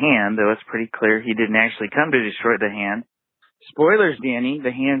destroy the Hand, though it's pretty clear he didn't actually come to destroy the Hand. Spoilers, Danny,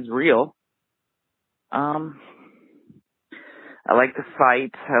 the Hand's real. I like the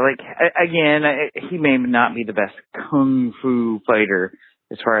fight. He may not be the best kung fu fighter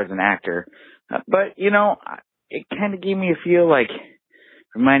as far as an actor, but it kind of gave me a feel like,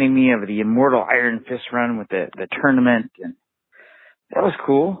 reminding me of the Immortal Iron Fist run with the tournament, and that was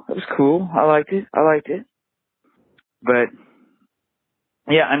cool. I liked it. But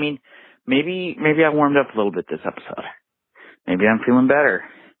yeah, I mean, maybe I warmed up a little bit this episode. Maybe I'm feeling better.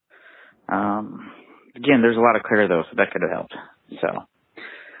 Again, there's a lot of Claire though, so that could have helped. So,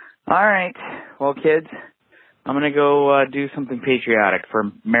 all right, well, kids, I'm gonna go do something patriotic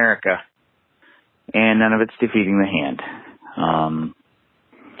for America, and none of it's defeating the Hand.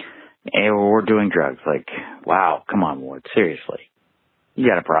 And we're doing drugs. Like, wow, come on, Ward, seriously, you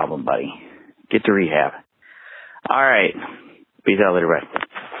got a problem, buddy. Get to rehab. All right, peace out later, bye.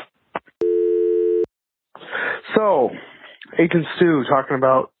 So, Agent Stu talking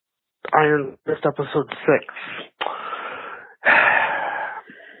about Iron Fist episode 6.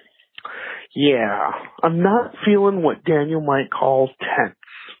 Yeah, I'm not feeling what Daniel might call tense.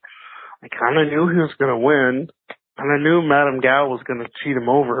 I kind of knew he was going to win, and I knew Madame Gao was going to cheat him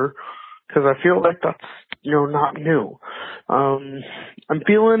over, because I feel like that's, not new. I'm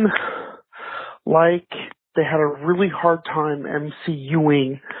feeling like they had a really hard time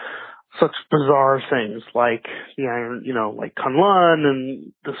MCUing such bizarre things like the Iron, like Kunlun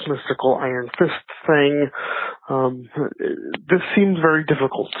and this mystical Iron Fist thing. This seems very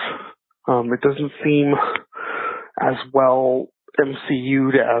difficult. It doesn't seem as well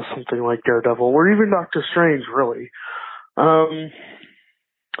MCU'd as something like Daredevil or even Doctor Strange, really.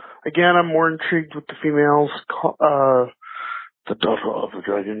 Again, I'm more intrigued with the females. The daughter of the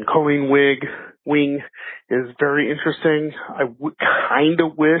dragon, Colleen Wing, is very interesting. I kind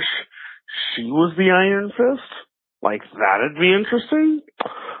of wish she was the Iron Fist. Like, that'd be interesting.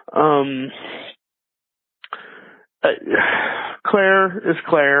 Claire is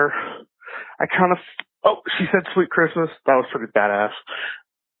Claire. She said Sweet Christmas. That was pretty badass.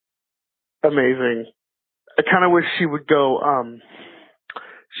 Amazing. I kind of wish she would go,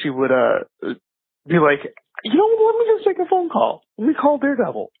 be like, let me just make a phone call. Let me call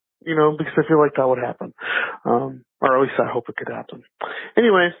Daredevil, because I feel like that would happen. Or at least I hope it could happen.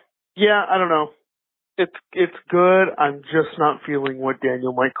 Anyway, yeah, I don't know. It's good. I'm just not feeling what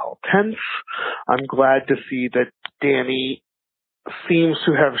Daniel might call tense. I'm glad to see that Danny seems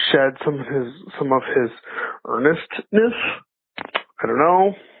to have shed some of his earnestness. I don't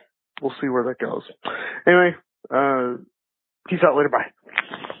know. We'll see where that goes. Anyway, peace out later. Bye.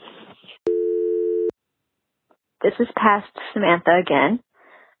 This is Past Samantha again.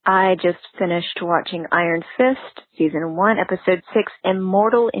 I just finished watching Iron Fist, Season 1, Episode 6,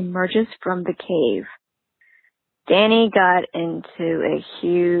 Immortal Emerges from the Cave. Danny got into a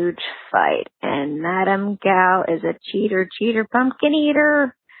huge fight, and Madame Gao is a cheater, pumpkin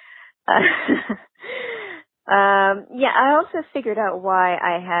eater. I also figured out why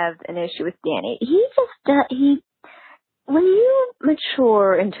I have an issue with Danny. When you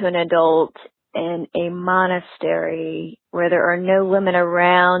mature into an adult in a monastery where there are no women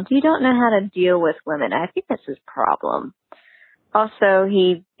around, you don't know how to deal with women. I think that's his problem. Also,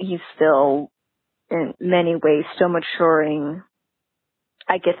 he's still, in many ways, still maturing.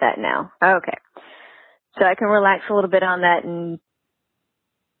 I get that now. Okay. So I can relax a little bit on that and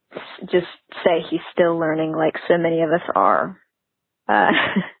just say he's still learning like so many of us are.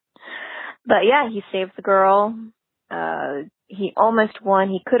 But yeah, he saved the girl. He almost won.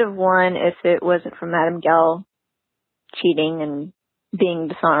 He could have won if it wasn't for Madame Gao cheating and being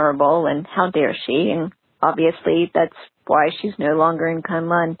dishonorable, and how dare she? And obviously that's why she's no longer in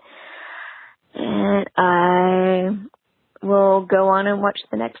Kunlun. And I will go on and watch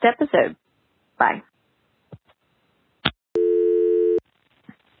the next episode. Bye.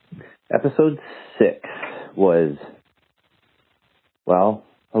 Episode 6 was, well,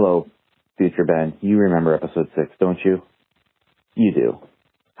 hello, future Ben. You remember episode 6, don't you? You do.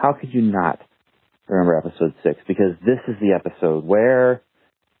 How could you not remember episode 6? Because this is the episode where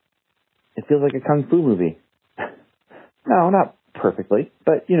it feels like a kung fu movie. No, not perfectly,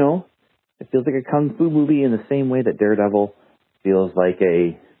 but, it feels like a kung fu movie in the same way that Daredevil feels like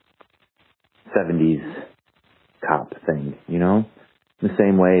a 70s cop thing, The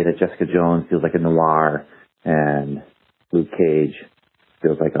same way that Jessica Jones feels like a noir and Luke Cage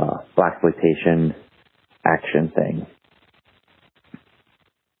feels like a blaxploitation action thing.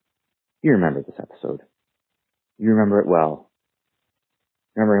 You remember this episode. You remember it well.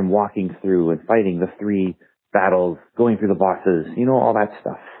 You remember him walking through and fighting the 3 battles, going through the bosses, all that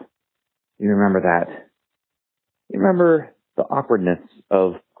stuff. You remember that. You remember the awkwardness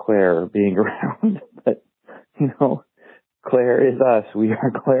of Claire being around, but, Claire is us. We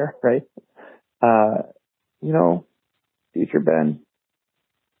are Claire, right? Future Ben,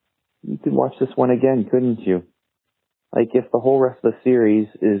 you could watch this one again, couldn't you? Like, if the whole rest of the series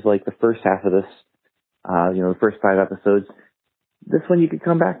is like the first half of this, the first 5 episodes, this one you could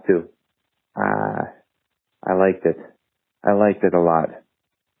come back to. I liked it. I liked it a lot.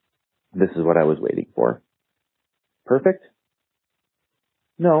 This is what I was waiting for. Perfect?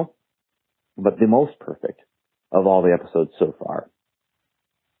 No. But the most perfect of all the episodes so far.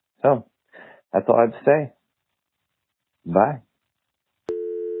 So, that's all I have to say. Bye.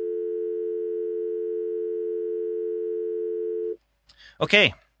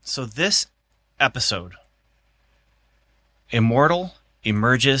 Okay, so this episode, Immortal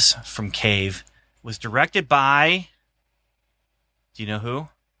Emerges from Cave, was directed by, do you know who?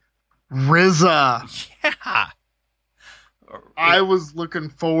 RZA. Yeah. I was looking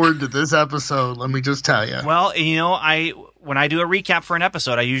forward to this episode, let me just tell you. Well, when I do a recap for an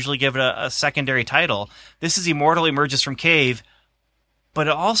episode, I usually give it a secondary title. This is Immortal Emerges from Cave, but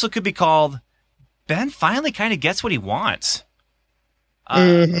it also could be called Ben finally kind of gets what he wants,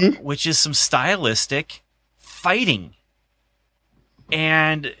 which is some stylistic fighting.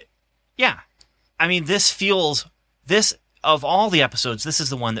 And yeah, I mean, this of all the episodes, this is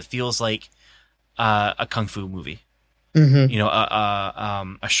the one that feels like a kung fu movie.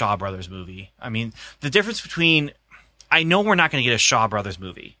 Mm-hmm. A Shaw Brothers movie. I mean, the difference between, I know we're not going to get a Shaw Brothers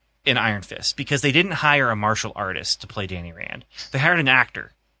movie in Iron Fist because they didn't hire a martial artist to play Danny Rand. They hired an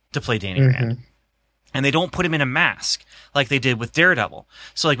actor to play Danny Rand. and they don't put him in a mask like they did with Daredevil.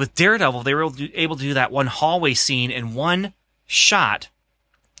 So like with Daredevil, they were able to do that one hallway scene in one shot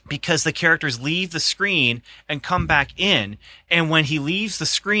because the characters leave the screen and come back in. And when he leaves the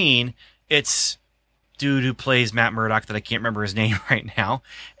screen, it's dude who plays Matt Murdock that I can't remember his name right now.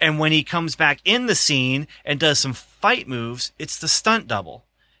 And when he comes back in the scene and does some fight moves, it's the stunt double.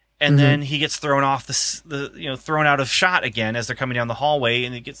 And then he gets thrown off thrown out of shot again as they're coming down the hallway,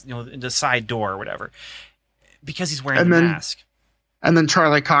 and he gets, into the side door or whatever, because he's wearing the mask. And then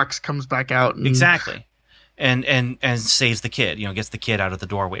Charlie Cox comes back out. Exactly. And saves the kid, gets the kid out of the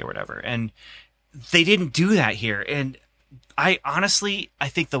doorway or whatever. And they didn't do that here. And I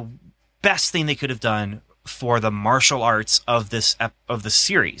think the best thing they could have done for the martial arts of the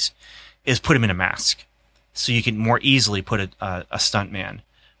series is put him in a mask, so you can more easily put a stuntman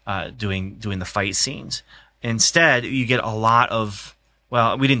doing the fight scenes. Instead, you get a lot of,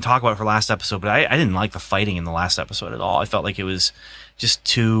 well, we didn't talk about it for last episode, but I didn't like the fighting in the last episode at all. I felt like it was just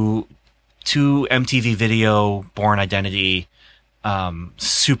too MTV Video, Born Identity,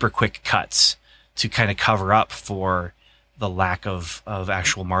 super quick cuts to kind of cover up for the lack of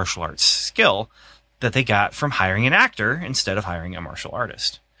actual martial arts skill that they got from hiring an actor instead of hiring a martial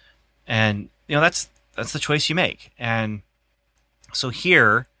artist. And, that's the choice you make. And so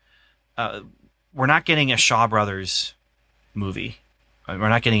here, we're not getting a Shaw Brothers movie. We're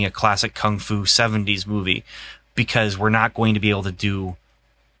not getting a classic Kung Fu 70s movie because we're not going to be able to do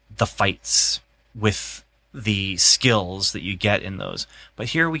the fights with the skills that you get in those. But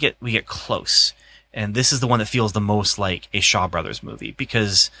here we get close. And this is the one that feels the most like a Shaw Brothers movie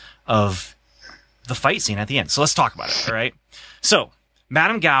because of the fight scene at the end. So let's talk about it, all right? So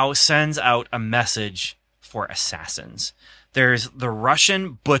Madame Gao sends out a message for assassins. There's the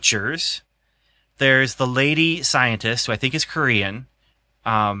Russian butchers. There's the lady scientist, who I think is Korean.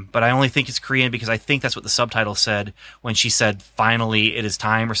 But I only think it's Korean because I think that's what the subtitle said when she said, "Finally, it is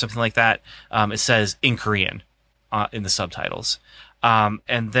time," or something like that. It says in Korean in the subtitles.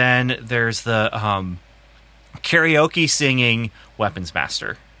 And then there's the karaoke singing weapons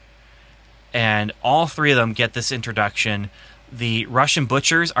master. And all three of them get this introduction. The Russian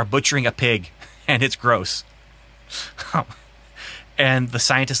butchers are butchering a pig, and it's gross. And the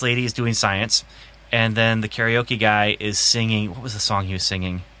scientist lady is doing science. And then the karaoke guy is singing. What was the song he was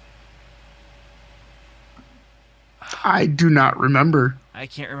singing? I do not remember. I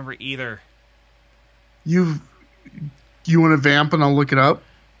can't remember either. You want to vamp and I'll look it up?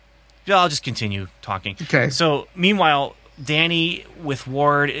 Yeah, I'll just continue talking. Okay. So meanwhile, Danny with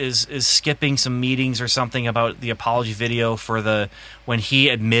Ward is skipping some meetings or something about the apology video for when he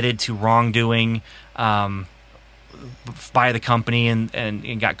admitted to wrongdoing by the company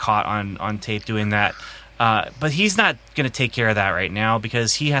and got caught on tape doing that. But he's not going to take care of that right now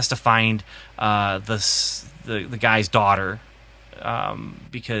because he has to find the guy's daughter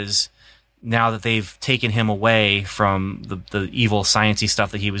because now that they've taken him away from the evil sciencey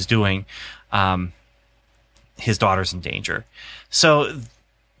stuff that he was doing, his daughter's in danger. So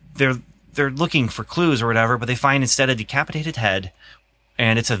they're looking for clues or whatever, but they find instead a decapitated head,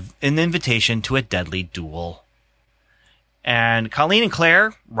 and it's an invitation to a deadly duel. And Colleen and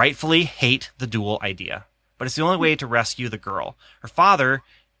Claire rightfully hate the duel idea, but it's the only way to rescue the girl. Her father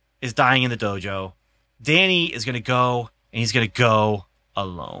is dying in the dojo. Danny is going to go, and he's going to go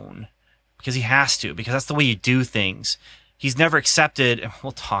alone because he has to, because that's the way you do things. He's never accepted, and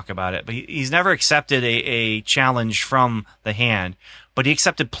we'll talk about it, but he's never accepted a challenge from the Hand, but he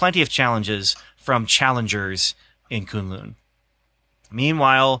accepted plenty of challenges from challengers in Kunlun.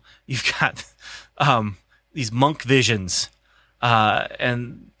 Meanwhile, you've got these monk visions,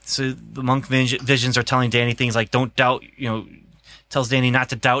 and so the monk visions are telling Danny things like, don't doubt, tells Danny not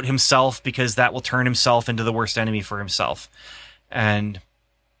to doubt himself because that will turn himself into the worst enemy for himself. And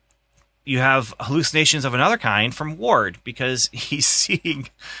you have hallucinations of another kind from Ward because he's sitting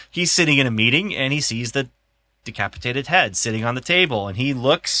in a meeting and he sees the decapitated head sitting on the table and he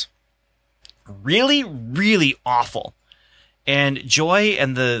looks really, really awful. And Joy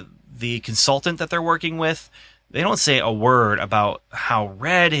and the consultant that they're working with, they don't say a word about how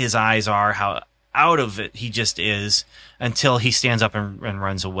red his eyes are, how out of it he just is, until he stands up and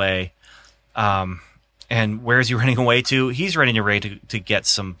runs away. And where is he running away to? He's running away to get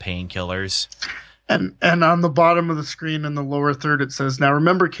some painkillers. And on the bottom of the screen in the lower third, it says, "Now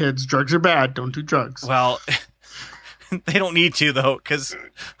remember, kids, drugs are bad. Don't do drugs." Well, they don't need to, though, because,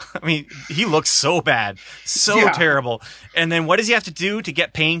 he looks so bad. So terrible. And then what does he have to do to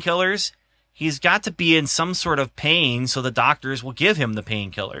get painkillers? He's got to be in some sort of pain so the doctors will give him the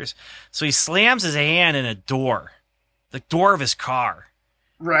painkillers. So he slams his hand in a door, the door of his car.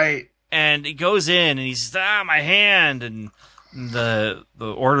 Right. And he goes in and he says, my hand. And the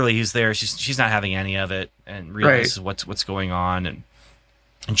orderly who's there, she's not having any of it and realizes what's going on. And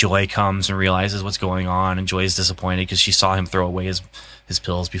Joy comes and realizes what's going on. And Joy is disappointed because she saw him throw away his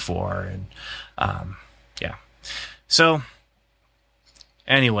pills before. And yeah. So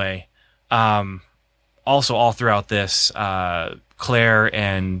anyway, also all throughout this, Claire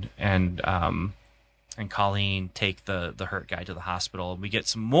and Colleen take the hurt guy to the hospital, and we get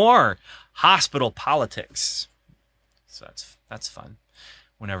some more hospital politics. So that's fun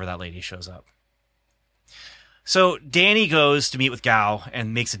whenever that lady shows up. So Danny goes to meet with Gao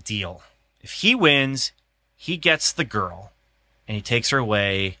and makes a deal. If he wins, he gets the girl and he takes her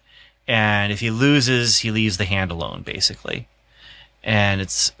away, and if he loses, he leaves the hand alone, basically. And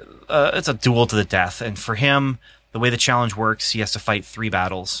it's a duel to the death. And for him, the way the challenge works, he has to fight 3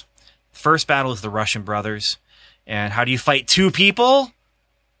 battles. The first battle is the Russian brothers. And how do you fight 2 people?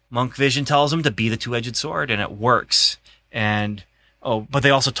 Monk Vision tells him to be the two-edged sword, and it works. And but they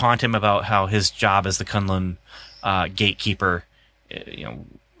also taunt him about how his job as the Kunlun gatekeeper,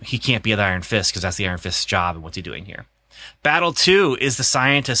 he can't be the Iron Fist because that's the Iron Fist's job, and what's he doing here? Battle 2 is the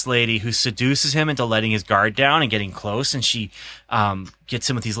scientist lady who seduces him into letting his guard down and getting close, and she gets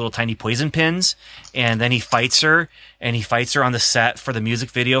him with these little tiny poison pins, and then he fights her on the set for the music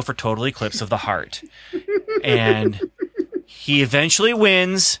video for Total Eclipse of the Heart. And he eventually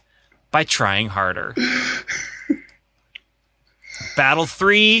wins by trying harder. Battle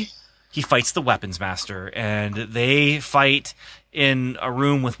 3, he fights the Weapons Master, and they fight in a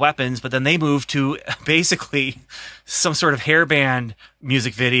room with weapons, but then they move to basically some sort of hairband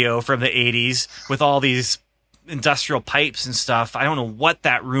music video from the 80s with all these industrial pipes and stuff. I don't know what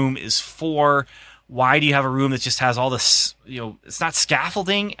that room is for. Why do you have a room that just has all this, it's not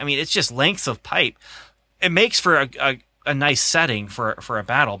scaffolding. I mean, it's just lengths of pipe. It makes for a nice setting for a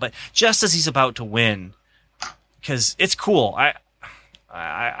battle, but just as he's about to win, because it's cool.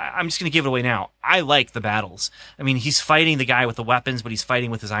 I'm just going to give it away now. I like the battles. I mean, he's fighting the guy with the weapons, but he's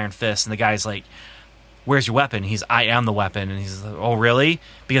fighting with his Iron Fist, and the guy's like, where's your weapon? I am the weapon. And he's like, oh, really?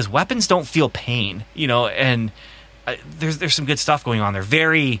 Because weapons don't feel pain, and there's some good stuff going on there.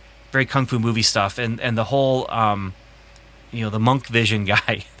 Very, very Kung Fu movie stuff. And the whole, the Monk Vision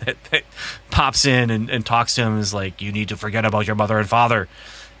guy that pops in and talks to him is like, you need to forget about your mother and father.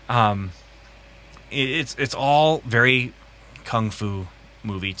 It's all very Kung Fu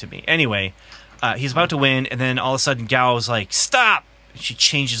movie to me. Anyway, he's about to win, and then all of a sudden Gao's like, stop! She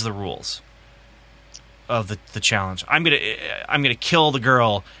changes the rules of the challenge. I'm gonna kill the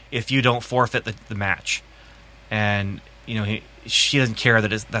girl if you don't forfeit the match. And she doesn't care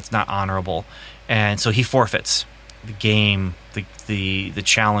that that's not honorable, and so he forfeits the game. The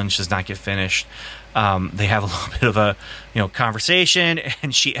challenge does not get finished. They have a little bit of a conversation,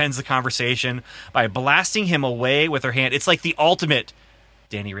 and she ends the conversation by blasting him away with her hand. It's like the ultimate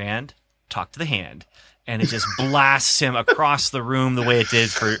Danny Rand, talk to the hand, and it just blasts him across the room the way it did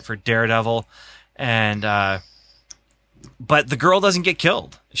for Daredevil. And but the girl doesn't get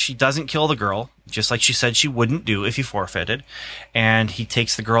killed. She doesn't kill the girl, just like she said she wouldn't do if he forfeited. And he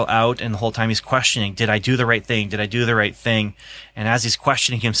takes the girl out, and the whole time he's questioning, did I do the right thing? Did I do the right thing? And as he's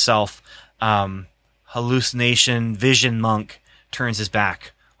questioning himself, hallucination vision monk turns his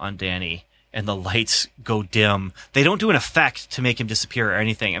back on Danny, and the lights go dim. They don't do an effect to make him disappear or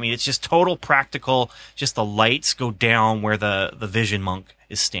anything. I mean, it's just total practical. Just the lights go down where the vision monk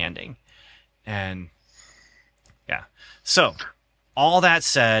is standing. And yeah. So all that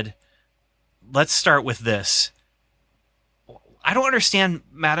said, let's start with this. I don't understand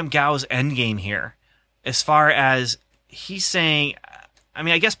Madame Gao's endgame here, as far as he's saying. I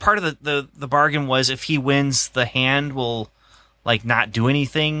mean, I guess part of the bargain was if he wins, the hand will not do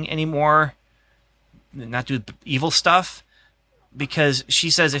anything anymore, not do evil stuff, because she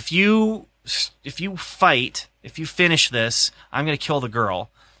says if you fight, if you finish this, I'm going to kill the girl.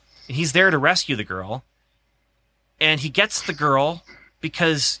 And he's there to rescue the girl, and he gets the girl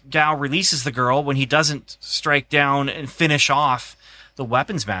because Gao releases the girl when he doesn't strike down and finish off the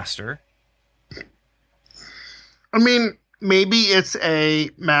weapons master. I mean, maybe it's a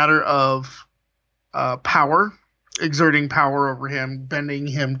matter of power, exerting power over him, bending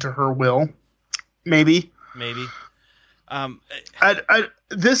him to her will. Maybe.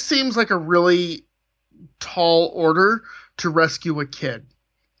 This seems like a really tall order to rescue a kid.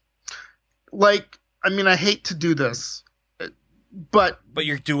 I mean, I hate to do this, but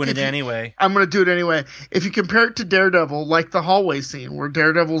you're doing it anyway. I'm going to do it anyway. If you compare it to Daredevil, like the hallway scene where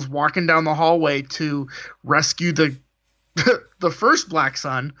Daredevil's walking down the hallway to rescue the first Black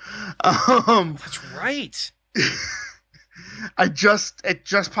Sun. That's right. It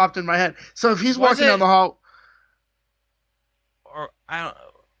just popped in my head. So if he's walking down the hall, or I don't,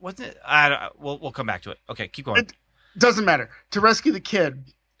 wasn't it? We'll come back to it. Okay, keep going. It doesn't matter. To rescue the kid,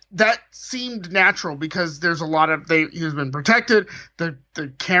 that seemed natural because there's a lot of he's been protected. The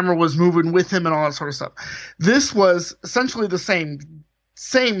camera was moving with him and all that sort of stuff. This was essentially the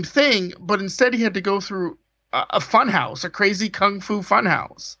same thing, but instead he had to go through a funhouse, a crazy kung fu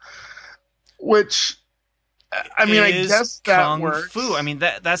funhouse, which. I mean, I guess that kung works. fu. I mean,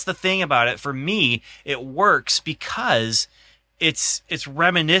 that's the thing about it. For me, it works because it's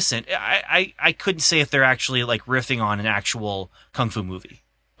reminiscent. I couldn't say if they're actually like riffing on an actual kung fu movie,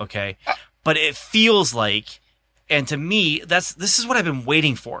 okay? But it feels like, and to me, this is what I've been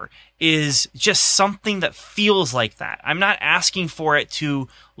waiting for, is just something that feels like that. I'm not asking for it to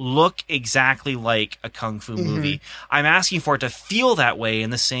look exactly like a kung fu movie. I'm asking for it to feel that way in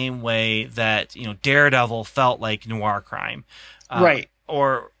the same way that, you know, Daredevil felt like noir crime. Right.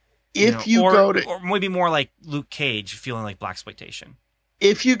 Or or maybe more like Luke Cage feeling like blaxploitation.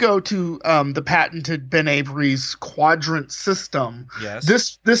 If you go to the patented Ben Avery's quadrant system, yes.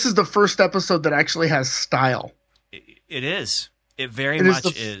 This is the first episode that actually has style. It is. It very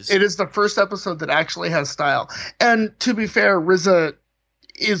much is. It is the first episode that actually has style. And to be fair, RZA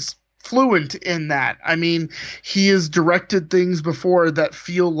is fluent in that. I mean, he has directed things before that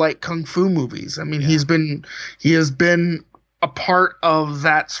feel like kung fu movies. I mean, he has been a part of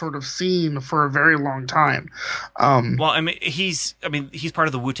that sort of scene for a very long time. Well, I mean, he's part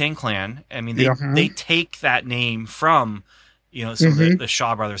of the Wu-Tang Clan. I mean, they take that name from, you know, some of the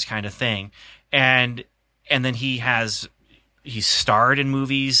Shaw Brothers kind of thing, and then he's starred in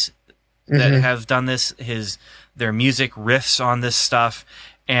movies that have done this. Their music riffs on this stuff,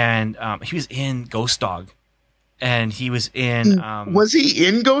 and he was in Ghost Dog, and he was in. Was he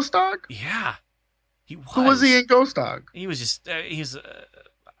in Ghost Dog? Yeah, he was. Who was he in Ghost Dog? He was just he's.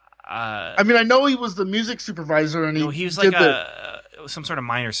 I mean, I know he was the music supervisor, and he was like some sort of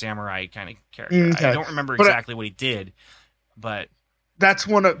minor samurai kind of character. Okay. I don't remember exactly what he did, but. That's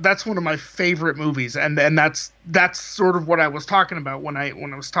one of my favorite movies, and that's sort of what I was talking about when I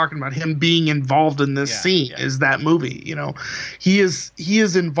was talking about him being involved in this scene. Is that movie? You know, he is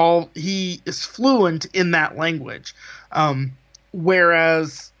involved. He is fluent in that language,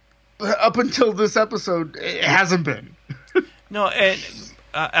 whereas up until this episode, it hasn't been. No, and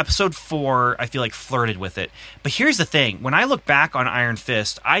episode 4, I feel like flirted with it. But here's the thing: when I look back on Iron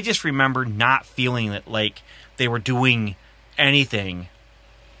Fist, I just remember not feeling that like they were doing anything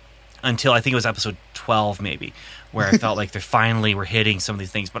until I think it was episode 12 maybe, where I felt like they finally were hitting some of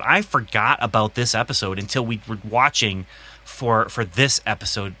these things. But I forgot about this episode until we were watching for this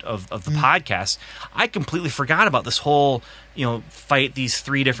episode of the podcast. I completely forgot about this whole, you know, fight these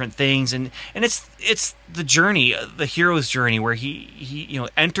 3 different things, and it's the journey, the hero's journey, where he you know,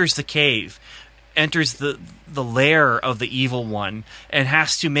 enters the cave, enters the lair of the evil one, and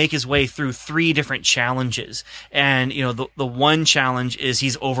has to make his way through 3 different challenges. And, you know, the one challenge is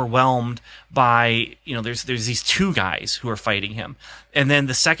he's overwhelmed by, you know, there's these 2 guys who are fighting him. And then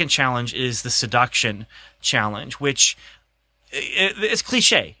the second challenge is the seduction challenge, which it's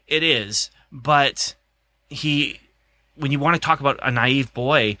cliche. It is. But when you want to talk about a naive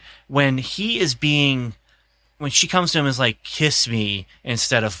boy, when she comes to him and is like, kiss me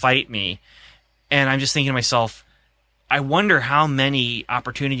instead of fight me. And I'm just thinking to myself, I wonder how many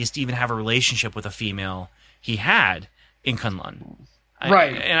opportunities to even have a relationship with a female he had in Kunlun.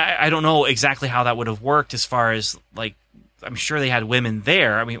 Right. I don't know exactly how that would have worked as far as, like, I'm sure they had women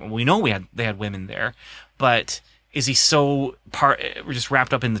there. I mean, we know they had women there. But is he so we're just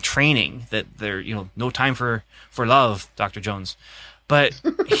wrapped up in the training that they're, you know, no time for love, Dr. Jones. But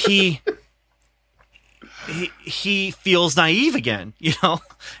he feels naive again, you know?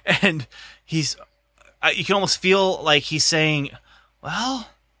 And you can almost feel like he's saying, well,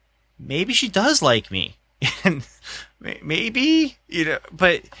 maybe she does like me. And maybe, you know,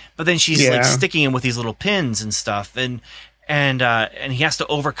 but then she's like sticking him with these little pins and stuff. And he has to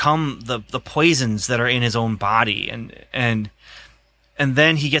overcome the poisons that are in his own body. And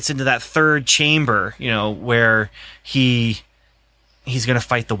then he gets into that 3rd chamber, you know, where he's going to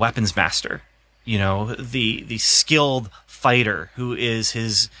fight the weapons master, you know, the skilled fighter who is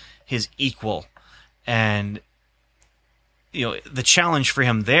his equal. And, you know, the challenge for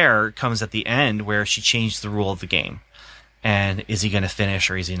him there comes at the end, where she changed the rule of the game. And is he going to finish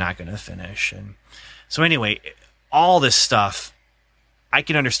or is he not going to finish? And so anyway, all this stuff, I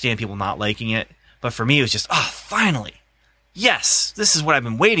can understand people not liking it, but for me it was just, finally, yes, this is what I've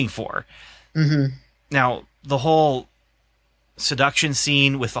been waiting for. Now, the whole seduction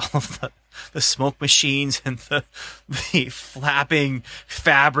scene with all of the smoke machines and the flapping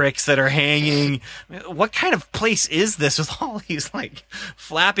fabrics that are hanging. What kind of place is this with all these like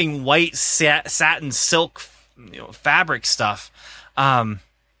flapping white satin silk, fabric stuff? I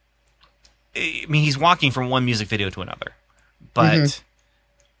mean, he's walking from one music video to another, but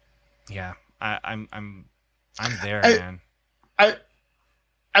yeah, I'm there, man.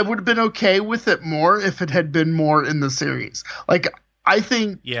 I would have been okay with it more if it had been more in the series. Like, I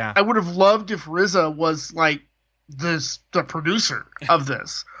think I would have loved if RZA was like the producer of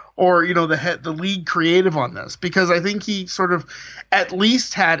this, or the lead creative on this, because I think he sort of at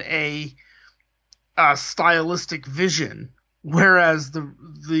least had a stylistic vision, whereas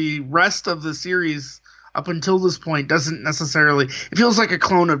the rest of the series up until this point doesn't necessarily. It feels like a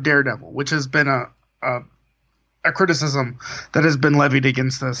clone of Daredevil, which has been a criticism that has been levied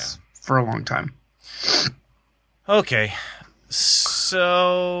against this for a long time. Okay,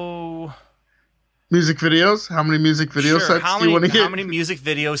 so music videos. How many music video sets do you want to get? How many music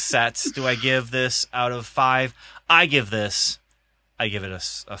video sets do I give this out of 5? I give it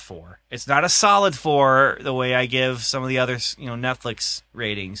a 4. It's not a solid 4 the way I give some of the other Netflix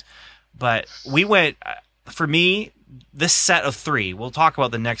ratings, but we went for me. This set of 3, we'll talk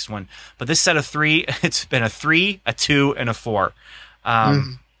about the next one, but this set of 3, it's been a 3, a 2, and a 4.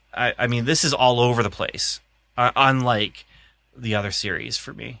 I mean, this is all over the place, unlike the other series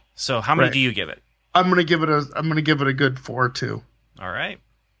for me. So how many do you give it? I'm gonna give it a good 4 too. All right.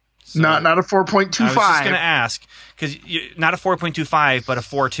 So not a 4.25. I was just gonna ask, because not a 4.25, but a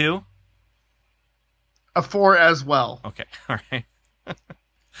 4 too. A 4 as well. Okay. All right.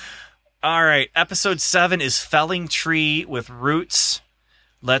 All right, episode 7 is Felling Tree with Roots.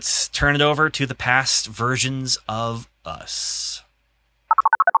 Let's turn it over to the past versions of us.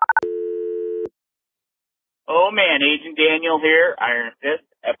 Oh man, Agent Daniel here, Iron Fist,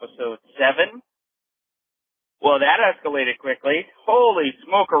 episode 7. Well, that escalated quickly. Holy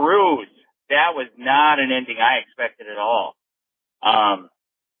smokeroos. That was not an ending I expected at all. I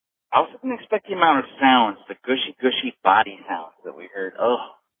also didn't expect the amount of sounds, the gushy body sounds that we heard.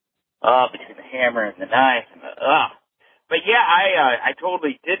 Between the hammer and the knife and But yeah, I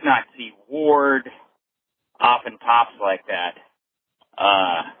totally did not see Ward off and pops like that.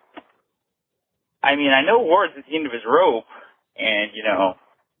 I mean, I know Ward's at the end of his rope and,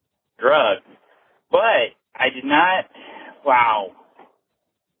 drugs, but I did not, wow.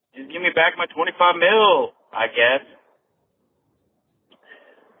 Just give me back my 25 mil, I guess.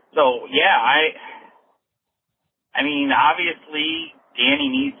 So yeah, I mean, obviously, Danny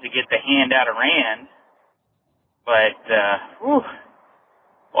needs to get the hand out of Rand, but,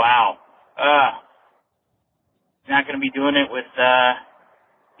 wow. He's not going to be doing it with,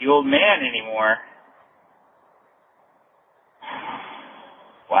 the old man anymore.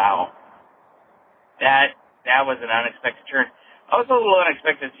 Wow. That was an unexpected turn. Also a little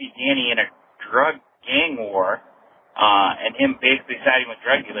unexpected to see Danny in a drug gang war, and him basically siding with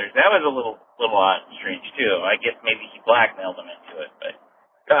drug dealers. That was a little odd and strange too. I guess maybe he blackmailed them into it, but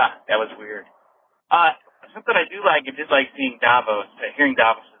that was weird. Something I did like seeing hearing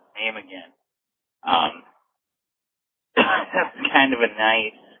Davos' name again. That's kind of a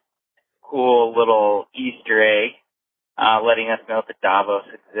nice, cool little Easter egg, letting us know that Davos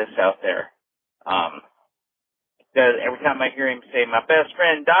exists out there. Because every time I hear him say, "My best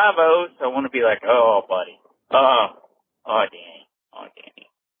friend Davos," I want to be like, "Oh, buddy. Oh, Danny. Oh, Danny."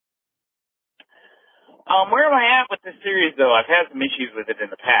 Where am I at with this series, though? I've had some issues with it in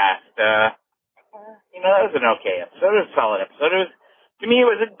the past. That was an okay episode. It was a solid episode. To me, it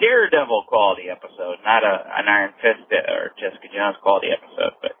was a Daredevil quality episode, not an Iron Fist or Jessica Jones quality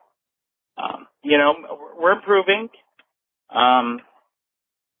episode. But, we're improving.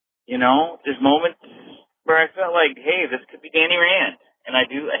 There's moments where I felt like, hey, this could be Danny Rand. And I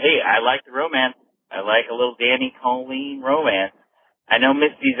like the romance. I like a little Danny Colleen romance. I know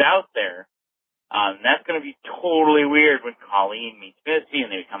Misty's out there. That's going to be totally weird when Colleen meets Misty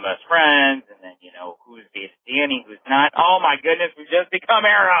and they become best friends, and then, who's dating Danny, who's not. Oh my goodness, we've just become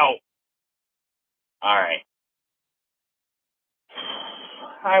Arrow! Alright.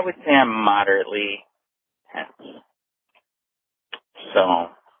 I would say I'm moderately tense. So,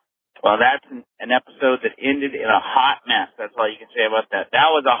 well, that's an episode that ended in a hot mess. That's all you can say about that.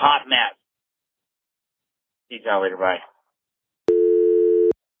 That was a hot mess. See y'all later, bye.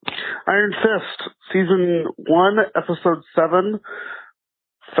 Iron Fist, Season 1, Episode 7,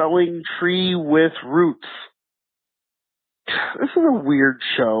 Felling Tree with Roots. This is a weird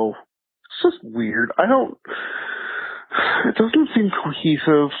show. It's just weird. it doesn't seem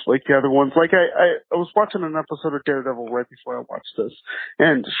cohesive like the other ones. Like I was watching an episode of Daredevil right before I watched this,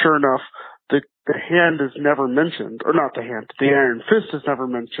 and sure enough, the hand is never mentioned, or not the hand, the Iron Fist is never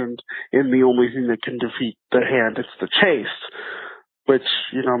mentioned in the only thing that can defeat the hand. It's the chase, which,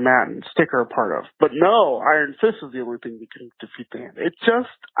 you know, Matt and Stick are a part of. But no, Iron Fist is the only thing that can defeat the hand. It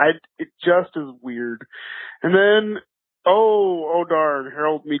just is weird. And then, oh darn,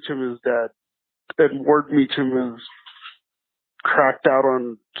 Harold Meacham is dead. And Ward Meacham is cracked out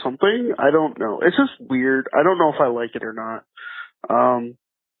on something. I don't know. It's just weird. I don't know if I like it or not.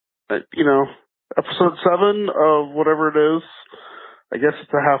 But, you know, episode 7 of whatever it is, I guess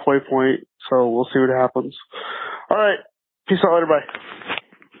it's a halfway point, so we'll see what happens. All right. Peace out later. Bye.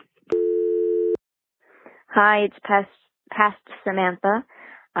 Hi, it's past Samantha.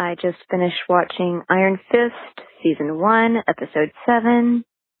 I just finished watching Iron Fist, Season 1, Episode 7.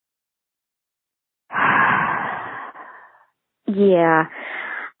 Yeah.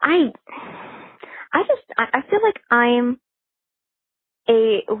 I feel like I'm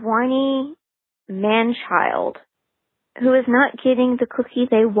a whiny man-child who is not getting the cookie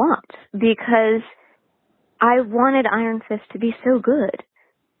they want, because I wanted Iron Fist to be so good,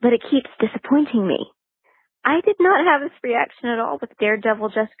 but it keeps disappointing me. I did not have this reaction at all with Daredevil,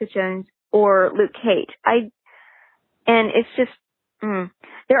 Jessica Jones, or Luke Cage. And it's just,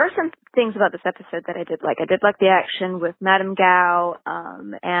 there are some things about this episode that I did like. I did like the action with Madame Gao,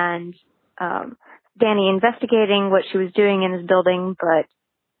 and Danny investigating what she was doing in his building, but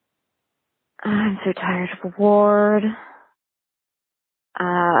I'm so tired of Ward.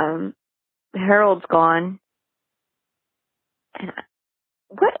 Harold's gone. And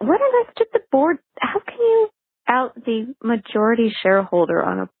what understood the board? How can you out the majority shareholder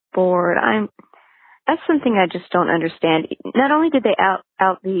on a board? That's something I just don't understand. Not only did they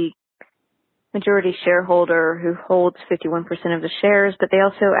out the majority shareholder who holds 51% of the shares, but they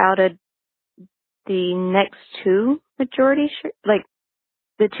also outed the next two majority like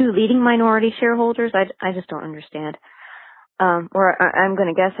the two leading minority shareholders. I just don't understand. Or I'm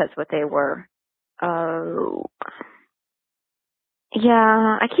going to guess that's what they were.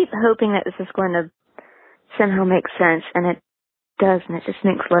 Yeah, I keep hoping that this is going to somehow make sense, and it doesn't. It just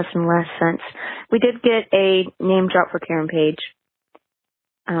makes less and less sense. We did get a name drop for Karen Page,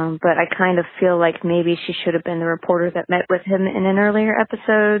 but I kind of feel like maybe she should have been the reporter that met with him in an earlier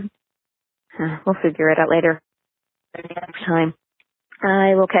episode. We'll figure it out later. Next time.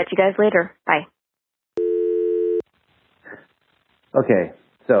 I will catch you guys later. Bye. Okay,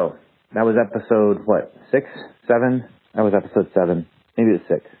 so that was episode, 6, 7? That was episode 7. Maybe it was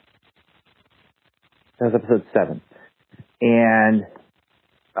 6. That was episode 7. And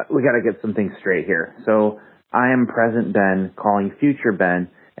we got to get some things straight here. So I am present Ben calling future Ben,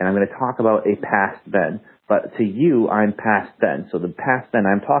 and I'm going to talk about a past Ben. But to you, I'm past Ben. So the past Ben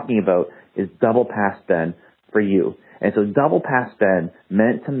I'm talking about is double past Ben for you. And so double past Ben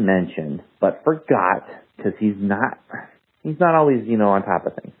meant to mention, but forgot, because he's not always, on top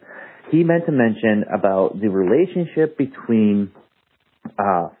of things. He meant to mention about the relationship between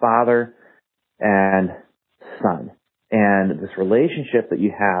father and son. And this relationship that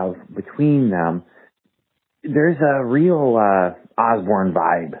you have between them, there's a real Osborne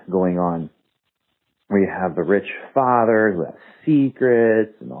vibe going on, where you have the rich father who has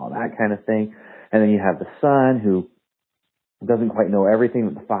secrets and all that kind of thing. And then you have the son who doesn't quite know everything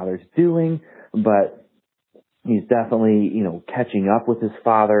that the father's doing, but he's definitely, catching up with his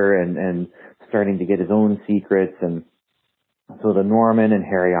father and starting to get his own secrets. And so the Norman and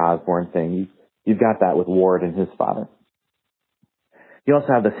Harry Osborn thing, you've got that with Ward and his father. You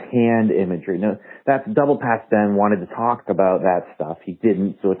also have this hand imagery. Now, that's double past Ben wanted to talk about that stuff. He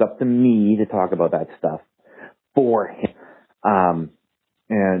didn't, so it's up to me to talk about that stuff for him.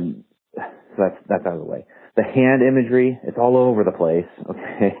 And so that's out of the way. The hand imagery, it's all over the place,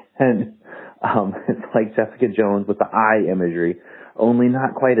 okay? And it's like Jessica Jones with the eye imagery, only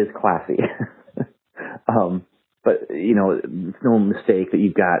not quite as classy. But, it's no mistake that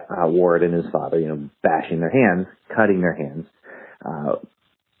you've got Ward and his father, bashing their hands, cutting their hands.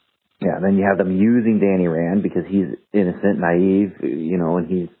 And then you have them using Danny Rand because he's innocent, naive, and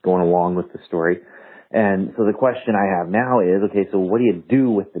he's going along with the story. And so the question I have now is, okay, so what do you do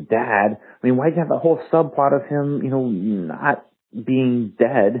with the dad? I mean, why'd you have that whole subplot of him, not being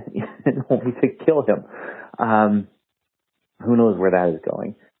dead, only to kill him? Who knows where that is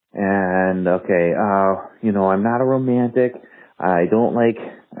going? And okay, I'm not a romantic. I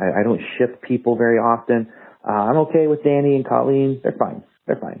don't ship people very often. I'm okay with Danny and Colleen. They're fine.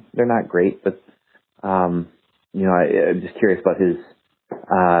 They're not great, but, I'm just curious about his,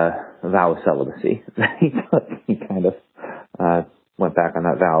 vow of celibacy. He kind of went back on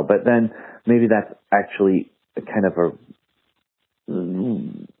that vow. But then maybe that's actually kind of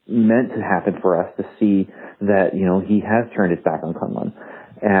meant to happen for us to see that, he has turned his back on Kunlun.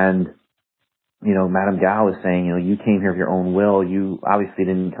 And, Madame Gao is saying, you came here of your own will. You obviously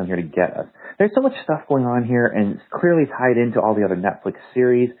didn't come here to get us. There's so much stuff going on here, and it's clearly tied into all the other Netflix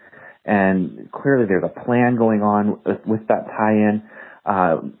series. And clearly there's a plan going on with that tie-in,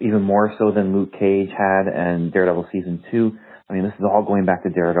 even more so than Luke Cage had and Daredevil Season 2. I mean, this is all going back to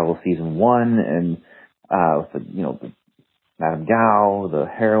Daredevil Season 1 and, with the, Madame Gao, the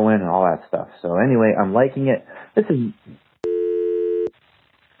heroine, and all that stuff. So anyway, I'm liking it. This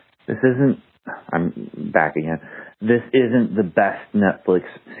isn't, I'm back again. This isn't the best Netflix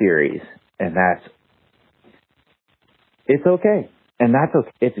series, and it's okay. And that's okay.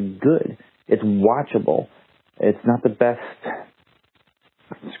 It's good. It's watchable. It's not the best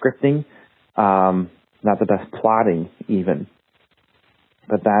scripting, not the best plotting even,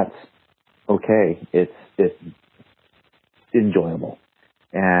 but that's okay. It's enjoyable,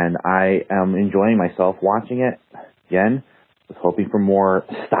 and I am enjoying myself watching it. Again, was hoping for more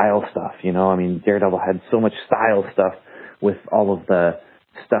style stuff. I mean, Daredevil had so much style stuff with all of the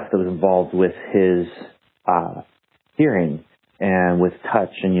stuff that was involved with his hearing and with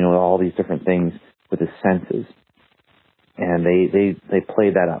touch and all these different things with his senses, and they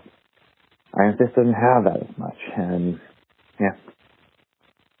played that up. Iron Fist doesn't have that as much, and yeah,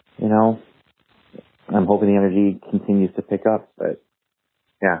 I'm hoping the energy continues to pick up, but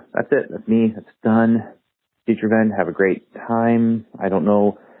yeah, that's it. That's me. That's done. Future Ben, have a great time. I don't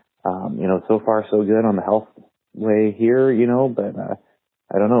know, so far so good on the health way here, but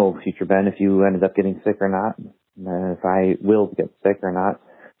I don't know, Future Ben, if you ended up getting sick or not, if I will get sick or not.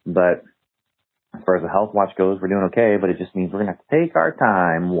 But as far as the health watch goes, we're doing okay, but it just means we're going to have to take our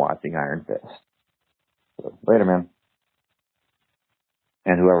time watching Iron Fist. So, later, man.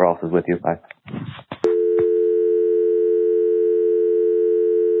 And whoever else is with you. Bye.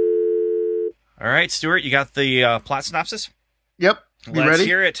 All right, Stuart, you got the plot synopsis? Yep. You Let's ready?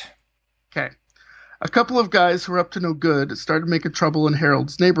 hear it. Okay. A couple of guys who were up to no good started making trouble in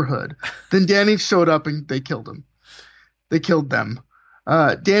Harold's neighborhood. Then Danny showed up and they killed him. They killed them.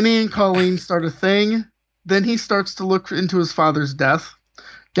 Danny and Colleen start a thing. Then he starts to look into his father's death.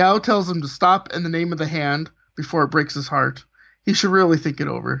 Gao tells him to stop in the name of the hand before it breaks his heart. He should really think it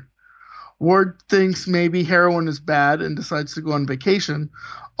over. Ward thinks maybe heroin is bad and decides to go on vacation,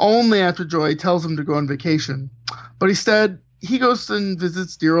 only after Joy tells him to go on vacation. But instead, he goes and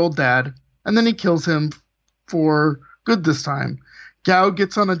visits dear old dad, and then he kills him for good this time. Gao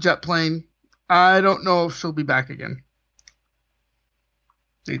gets on a jet plane. I don't know if she'll be back again.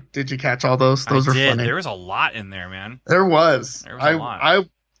 Did you catch all those? Those are funny. There was a lot in there, man. There was a lot.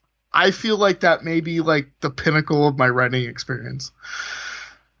 I feel like that may be like the pinnacle of my writing experience.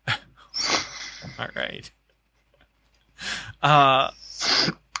 All right.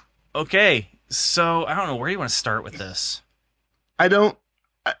 Okay. So I don't know, where do you want to start with this? I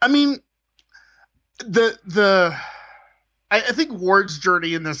mean, I think Ward's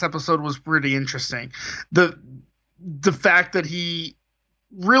journey in this episode was pretty interesting. The fact that he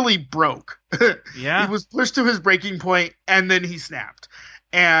really broke. Yeah. He was pushed to his breaking point and then he snapped.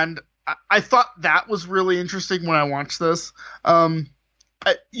 And I thought that was really interesting when I watched this.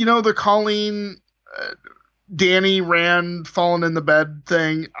 The Colleen, Danny Rand falling in the bed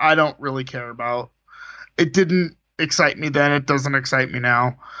thing, I don't really care about. It didn't excite me then. It doesn't excite me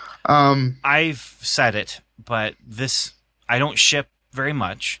now. I've said it, but this, I don't ship very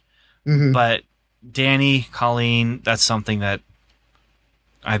much. Mm-hmm. But Danny, Colleen, that's something that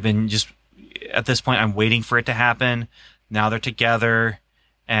I've been just, at this point, I'm waiting for it to happen. Now they're together,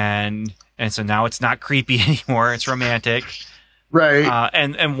 and so now it's not creepy anymore. It's romantic. Right.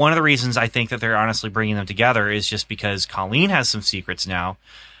 And one of the reasons I think that they're honestly bringing them together is just because Colleen has some secrets now.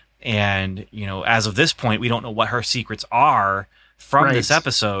 And, as of this point, we don't know what her secrets are from this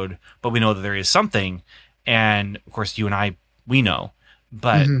episode, but we know that there is something. And, of course, you and I, we know.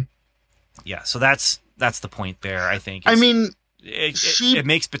 But, yeah, so that's the point there, I think. It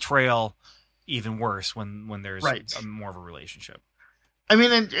makes betrayal even worse when there's more of a relationship. I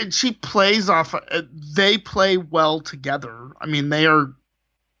mean, and she plays off. They play well together. I mean, they are.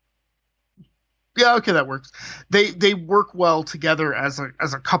 Yeah, okay, that works. They work well together as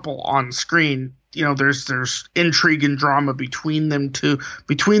a couple on screen. There's intrigue and drama between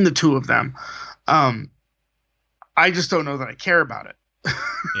the two of them. I just don't know that I care about it.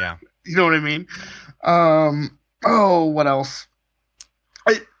 Yeah, you know what I mean. What else?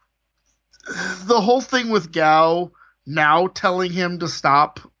 The whole thing with Gao now telling him to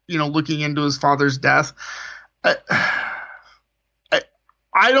stop, looking into his father's death.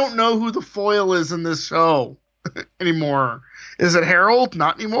 I don't know who the foil is in this show anymore. Is it Harold?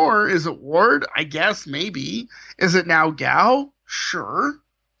 Not anymore. Is it Ward? I guess maybe. Is it now Gao? Sure.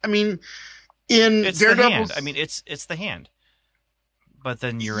 I mean, it's the Daredevil. Hand. I mean, it's the Hand. But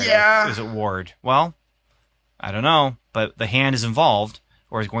then you're right. Yeah. Is it Ward? Well, I don't know. But the Hand is involved,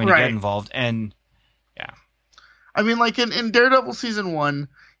 or is going to get involved, and yeah. I mean, like in Daredevil season 1,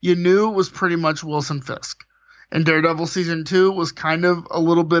 you knew it was pretty much Wilson Fisk. And Daredevil season 2 was kind of a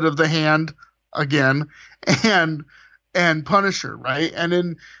little bit of the Hand again, and Punisher, right? And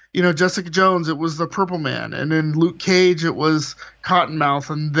in Jessica Jones, it was the Purple Man, and in Luke Cage, it was Cottonmouth,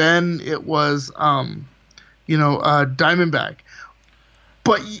 and then it was Diamondback.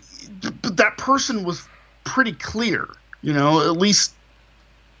 But that person was pretty clear, at least.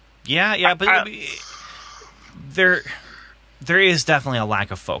 Yeah, but there is definitely a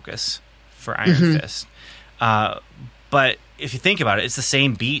lack of focus for Iron Fist. But if you think about it, it's the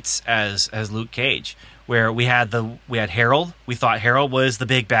same beats as Luke Cage, where we had Harold. We thought Harold was the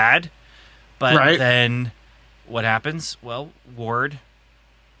big bad, but then what happens? Well, Ward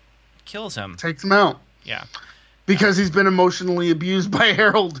kills him, takes him out. Yeah, because he's been emotionally abused by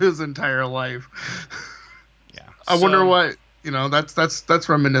Harold his entire life. Yeah, I wonder what that's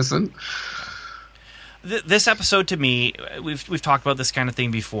reminiscent. This episode, to me, we've talked about this kind of thing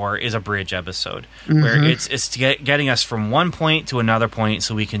before, is a bridge episode where it's getting us from one point to another point,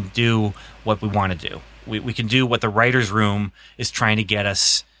 so we can do what we want to do. We can do what the writer's room is trying to get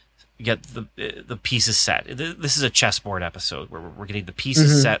the pieces set. This is a chessboard episode where we're getting the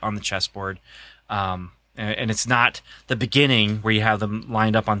pieces set on the chessboard, and it's not the beginning where you have them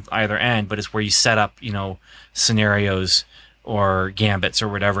lined up on either end, but it's where you set up scenarios or gambits or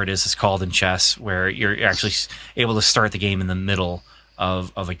whatever it is it's called in chess, where you're actually able to start the game in the middle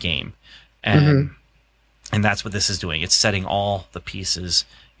of a game. And that's what this is doing. It's setting all the pieces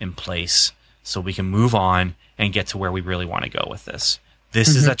in place so we can move on and get to where we really want to go with this. This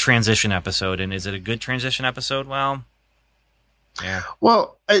is a transition episode, and is it a good transition episode? Well, yeah.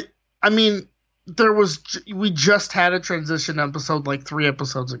 Well, I mean, we just had a transition episode like 3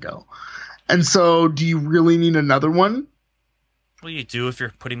 episodes ago. And so do you really need another one? Well, you do if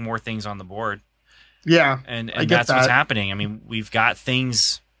you're putting more things on the board. Yeah, and that's what's happening. I mean, we've got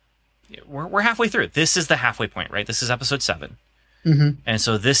things. We're halfway through. This is the halfway point, right? This is episode 7, and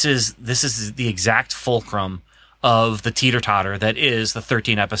so this is the exact fulcrum of the teeter-totter that is the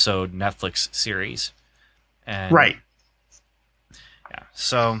 13-episode Netflix series. And, right. Yeah.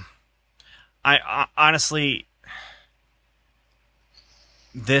 So, I honestly,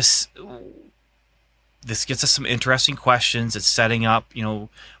 this gets us some interesting questions. It's setting up,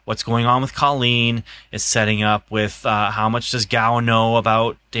 what's going on with Colleen. It's setting up with how much does Gao know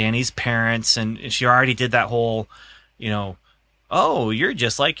about Danny's parents, and she already did that whole, oh, you're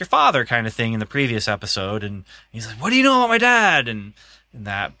just like your father kind of thing in the previous episode, and he's like, what do you know about my dad, and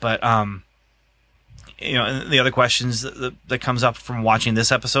that. But and the other questions that comes up from watching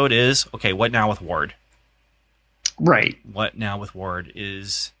this episode is, okay, what now with Ward? Right. What now with Ward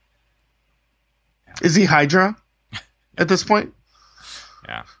is. Is he Hydra at this point?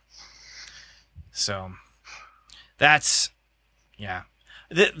 Yeah. So that's, yeah.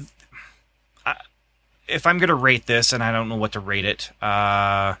 If I'm going to rate this, and I don't know what to rate it,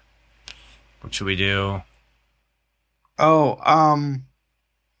 what should we do? Oh,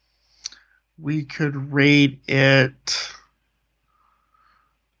 we could rate it.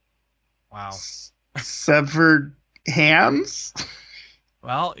 Wow. Severed hands?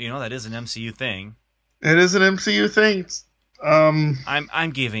 Well, that is an MCU thing. It is an MCU thing. I'm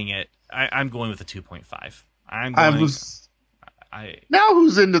giving it. I'm going with a 2.5. Now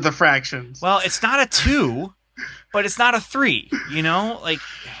who's into the fractions? Well, it's not a 2, but it's not a 3. Like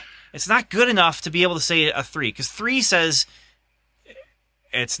it's not good enough to be able to say a 3, because 3 says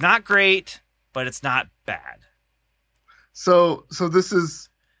it's not great, but it's not bad. So this is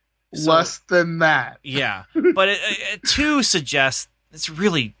less than that. Yeah, but a 2 suggests it's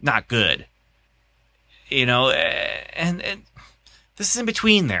really not good. And this is in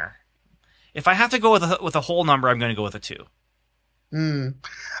between there. If I have to go with a whole number, I'm going to go with a 2.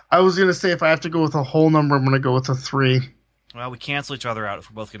 I was going to say if I have to go with a whole number, I'm going to go with a 3. Well, we cancel each other out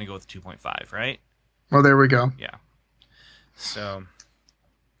if we're both going to go with 2.5, right? Well, there we go. Yeah. So,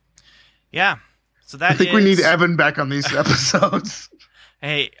 yeah. So that I think we need Evan back on these episodes.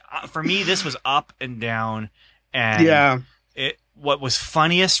 Hey, for me, this was up and down, and yeah. What was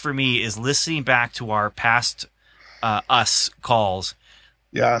funniest for me is listening back to our past us calls.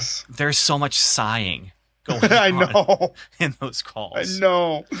 Yes. There's so much sighing going on I know. in those calls. I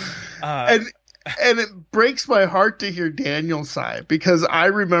know. And it breaks my heart to hear Daniel sigh, because I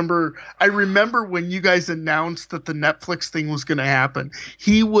remember when you guys announced that the Netflix thing was going to happen.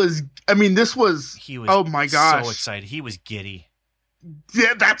 He was oh my gosh, so excited. He was giddy.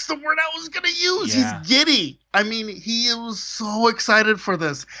 Yeah, that's the word I was going to use. Yeah. He's giddy. I mean, he was so excited for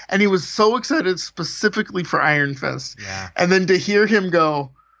this, and he was so excited specifically for Iron Fist. Yeah. And then to hear him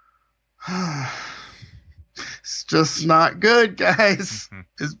go, it's just not good, guys.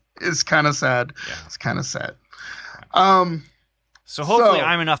 It's kind of sad. Yeah. It's kind of sad. So hopefully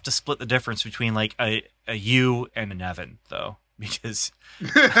I'm enough to split the difference between like a you and an Evan, though, because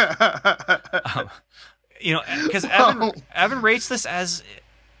because Evan rates this as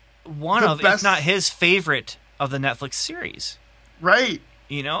one of, if not his favorite of the Netflix series, right?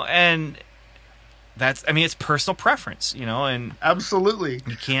 And it's personal preference, and absolutely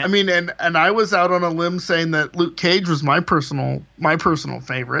you can't. I mean, and I was out on a limb saying that Luke Cage was my personal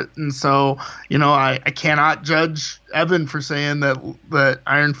favorite, and so I cannot judge Evan for saying that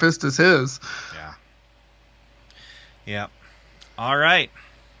Iron Fist is his. Yeah. All right.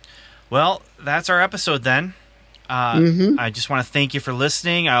 Well, that's our episode then. I just want to thank you for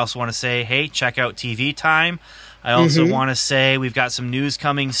listening. I also want to say, hey, check out TV Time. I also want to say we've got some news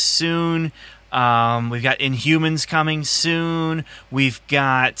coming soon. We've got Inhumans coming soon. We've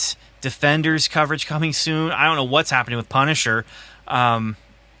got Defenders coverage coming soon. I don't know what's happening with Punisher. We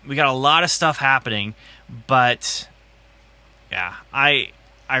got a lot of stuff happening, but yeah, I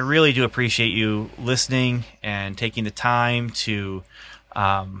really do appreciate you listening and taking the time to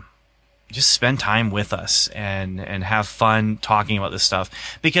just spend time with us and have fun talking about this stuff.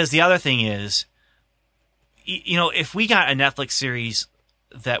 Because the other thing is, if we got a Netflix series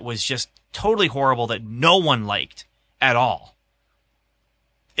that was just totally horrible that no one liked at all,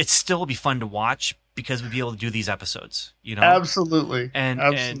 it still would be fun to watch because we'd be able to do these episodes, Absolutely.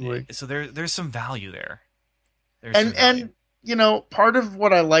 Absolutely. And so there's some value there. And part of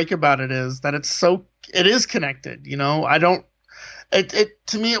what I like about it is that it is connected. To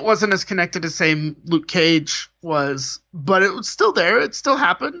me, it wasn't as connected as, say, Luke Cage was, but it was still there. It still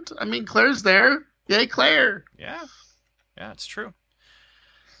happened. I mean, Claire's there. Yay, Claire. Yeah, it's true.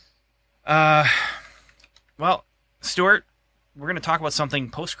 Well, Stuart, we're going to talk about something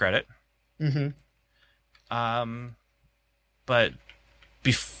post-credit. But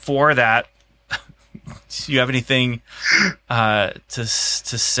before that, do you have anything to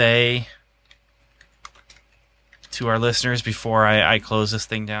say to our listeners before I close this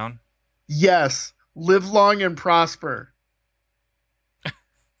thing down? Yes. Live long and prosper.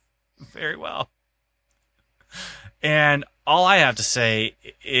 Very well. And all I have to say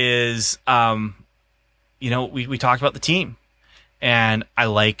is, we talked about the team, and I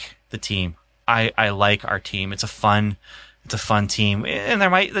like the team. I like our team. It's a fun team, and there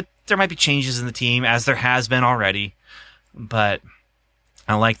might be changes in the team, as there has been already, but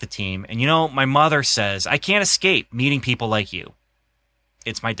I like the team. And my mother says I can't escape meeting people like you.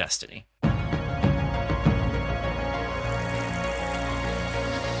 It's my destiny.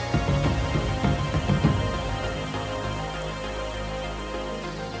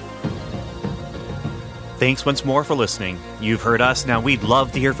 Thanks once more for listening. You've heard us. Now we'd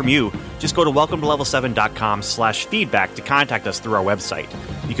love to hear from you. Just go to welcometolevel7.com/feedback to contact us through our website.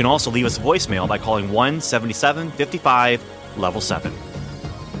 You can also leave us a voicemail by calling 1-77-55-level-7.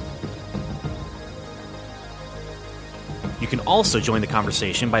 You can also join the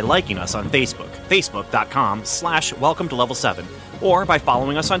conversation by liking us on Facebook, facebook.com/welcometolevel7, or by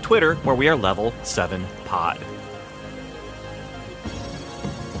following us on Twitter, where we are Level7Pod.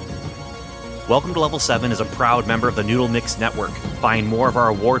 Welcome to Level 7 is a proud member of the Noodle Mix Network. Find more of our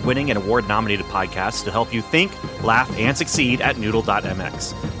award-winning and award-nominated podcasts to help you think, laugh, and succeed at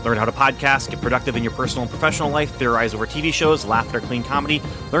Noodle.mx. Learn how to podcast, get productive in your personal and professional life, theorize over TV shows, laugh at our clean comedy,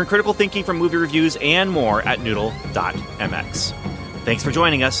 learn critical thinking from movie reviews, and more at Noodle.mx. Thanks for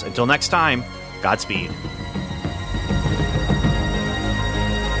joining us. Until next time, Godspeed.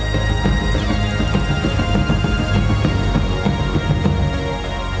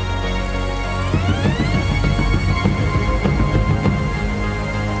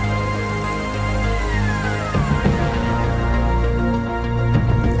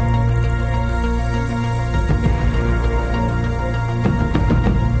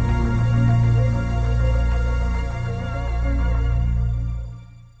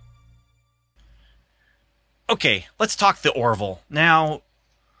 Okay, let's talk the Orville. Now,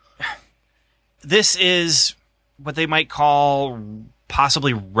 this is what they might call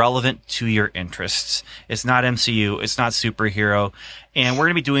possibly relevant to your interests. It's not MCU, it's not superhero, and we're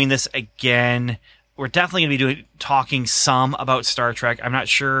going to be doing this again. We're definitely going to be talking some about Star Trek. I'm not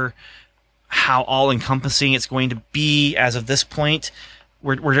sure how all-encompassing it's going to be as of this point.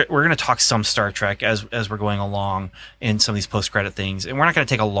 We're going to talk some Star Trek as we're going along in some of these post-credit things, and we're not going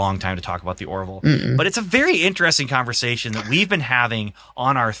to take a long time to talk about the Orville. Mm-mm. But it's a very interesting conversation that we've been having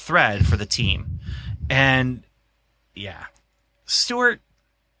on our thread for the team. And yeah, Stuart,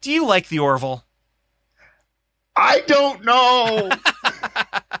 do you like the Orville? I don't know.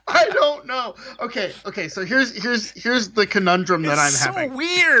 I don't know. Okay. So here's the conundrum that I'm having. So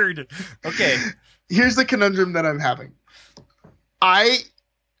weird. Okay. Here's the conundrum that I'm having. I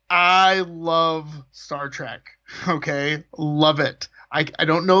love Star Trek. Okay, love it. I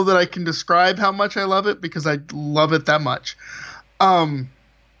don't know that I can describe how much I love it because I love it that much.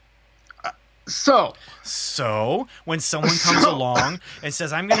 So when someone comes along and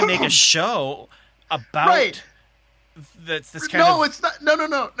says, "I'm going to make a show about," right. That's this kind of... It's not.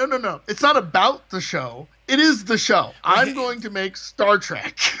 No. It's not about the show. It is the show. I'm going to make Star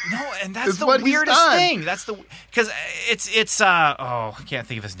Trek. No, and that's the weirdest thing. That's because it's I can't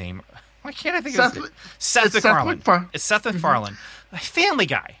think of his name. Why can't I think of his name? Seth MacFarlane. It's Seth MacFarlane. Family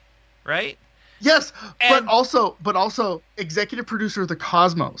Guy, right? Yes, but also executive producer of the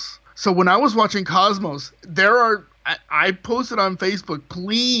Cosmos. So when I was watching Cosmos, I posted on Facebook,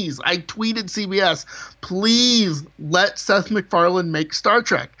 please, I tweeted CBS, please let Seth MacFarlane make Star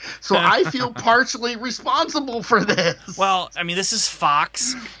Trek. So I feel partially responsible for this. Well, I mean, this is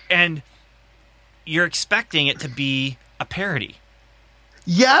Fox, and you're expecting it to be a parody.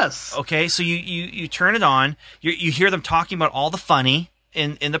 Yes. Okay, so you turn it on, you hear them talking about all the funny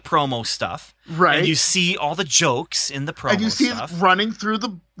in the promo stuff. Right. And you see all the jokes in the promo stuff. And you see it running through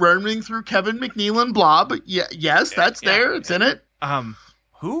Kevin McNeilan Blob. Yeah, yes, that's there. It's in it.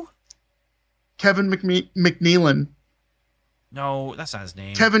 Who? Kevin McNeilan. No, that's not his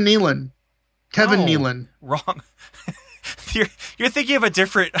name. Kevin Nealon. Nealon. Wrong. You're thinking of a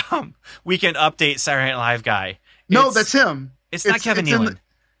different Weekend Update Saturday Night Live guy. No, that's him. It's not Kevin Nealon.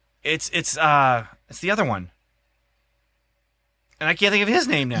 It's the other one. And I can't think of his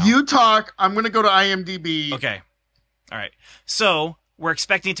name now. You talk. I'm going to go to IMDb. Okay. All right. So we're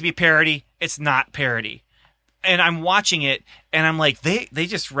expecting it to be parody. It's not parody. And I'm watching it, and I'm like, they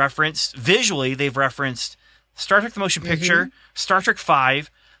just referenced, visually, they've referenced Star Trek the Motion Picture, Star Trek V.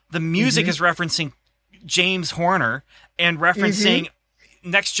 The music is referencing James Horner and referencing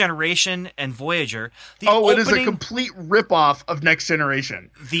Next Generation and Voyager. It is a complete ripoff of Next Generation.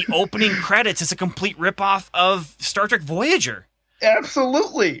 The opening credits is a complete ripoff of Star Trek Voyager.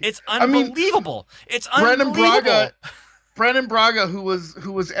 Absolutely. It's unbelievable. It's unbelievable. Brandon Braga, who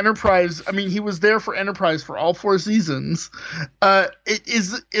was Enterprise, I mean, he was there for Enterprise for all 4 seasons,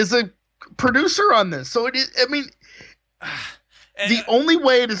 is a producer on this. So it is, I mean, the only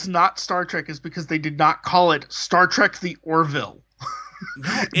way it is not Star Trek is because they did not call it Star Trek the Orville.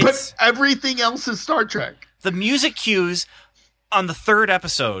 No, but everything else is Star Trek. The music cues on the 3rd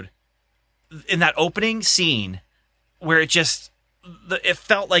episode, in that opening scene, where it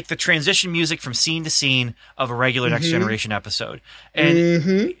felt like the transition music from scene to scene of a regular Next Generation episode.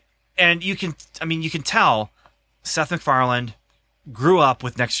 And and you can tell Seth MacFarlane grew up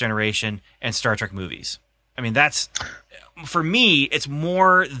with Next Generation and Star Trek movies. I mean, that's, for me, it's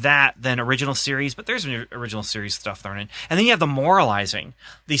more that than original series, but there's original series stuff thrown in. And then you have the moralizing,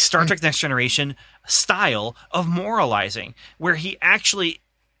 the Star Trek Next Generation style of moralizing, where he actually,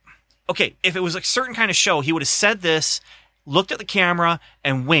 okay, if it was a certain kind of show, he would have said this, looked at the camera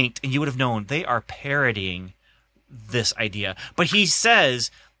and winked, and you would have known they are parodying this idea. But he says,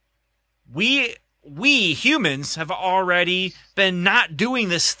 we humans have already been not doing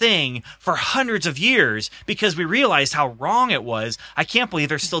this thing for hundreds of years because we realized how wrong it was. I can't believe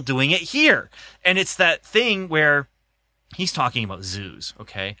they're still doing it here. And it's that thing where he's talking about zoos,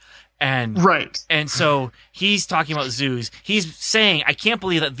 okay? And right. And so he's talking about zoos. He's saying, I can't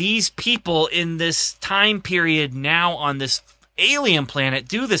believe that these people in this time period now on this alien planet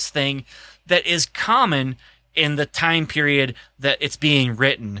do this thing that is common in the time period that it's being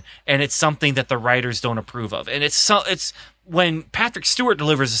written, and it's something that the writers don't approve of. And it's when Patrick Stewart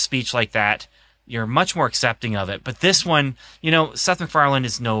delivers a speech like that, you're much more accepting of it. But this one, Seth MacFarlane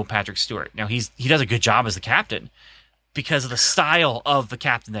is no Patrick Stewart. Now he does a good job as the captain, because of the style of the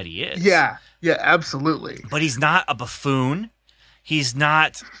captain that he is. Yeah, absolutely. But he's not a buffoon. He's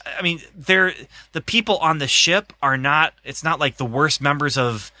not, I mean, the people on the ship are not, it's not like the worst members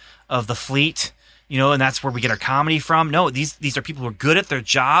of the fleet, and that's where we get our comedy from. No, these are people who are good at their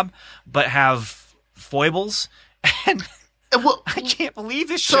job, but have foibles. And I can't believe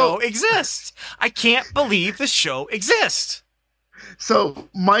this show exists. I can't believe this show exists. So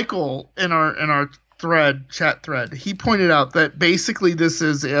Michael, in our chat thread, he pointed out that basically this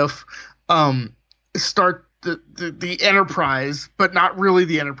is if start the Enterprise, but not really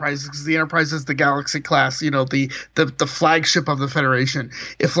the Enterprise, because the Enterprise is the Galaxy class, the flagship of the Federation.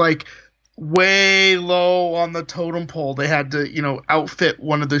 If like way low on the totem pole, they had to, outfit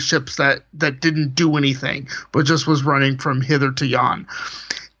one of the ships that didn't do anything, but just was running from hither to yon.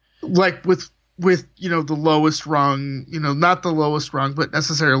 Like with the lowest rung, not the lowest rung, but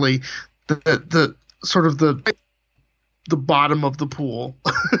necessarily the sort of the bottom of the pool.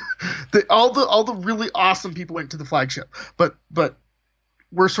 all the really awesome people went to the flagship, but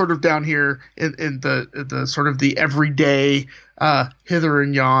we're sort of down here in the sort of the everyday hither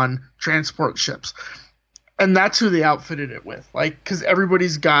and yon transport ships, and that's who they outfitted it with. Like, because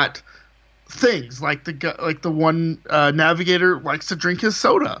everybody's got things. Like the one navigator likes to drink his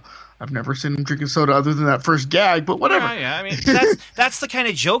soda. I've never seen him drinking soda other than that first gag, but whatever. Yeah. I mean, that's the kind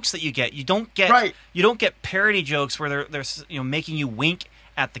of jokes that you get. You don't get You don't get parody jokes where they're making you wink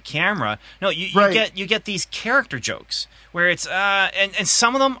at the camera. No, you get these character jokes where it's and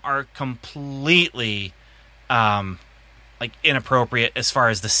some of them are completely like inappropriate as far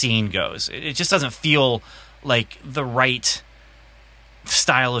as the scene goes. It just doesn't feel like the right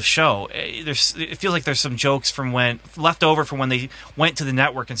style of show. It feels like there's some jokes left over from when they went to the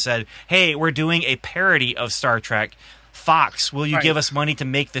network and said, "Hey, we're doing a parody of Star Trek. Fox, will you give us money to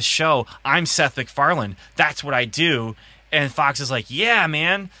make this show? I'm Seth MacFarlane. That's what I do." And Fox is like, "Yeah,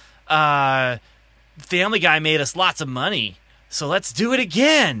 man. Family Guy made us lots of money, so let's do it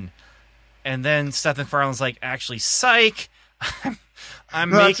again." And then Seth MacFarlane's like, "Actually, psych. I'm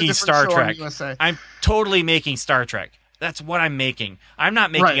making Star Trek. I'm totally making Star Trek. That's what I'm making. I'm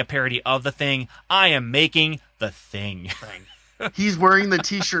not making a parody of The Thing. I am making The Thing." He's wearing the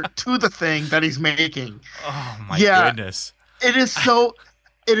T-shirt to The Thing that he's making. Oh, my goodness. It is so...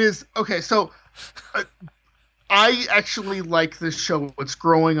 It is... Okay, so... I actually like this show. It's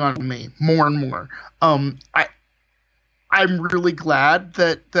growing on me more and more. I'm really glad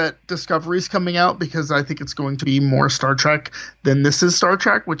that Discovery's coming out, because I think it's going to be more Star Trek than this is Star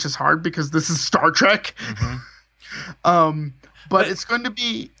Trek, which is hard because this is Star Trek. Mm-hmm. But it's going to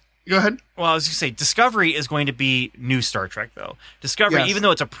be... Go ahead. Well, I was going to say, Discovery is going to be new Star Trek, though. Discovery, even though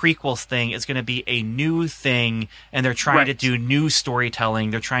it's a prequel thing, it's going to be a new thing, and they're trying to do new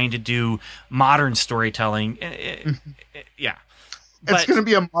storytelling. They're trying to do modern storytelling. Yeah. It's going to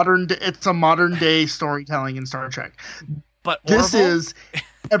be a modern day storytelling in Star Trek. But this is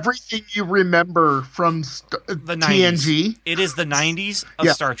everything you remember from the TNG. It is the 90s of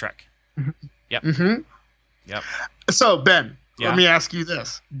Star Trek. Yep. Mm-hmm. Yep. So, Ben, let me ask you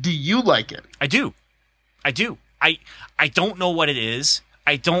this. Do you like it? I do. I don't know what it is.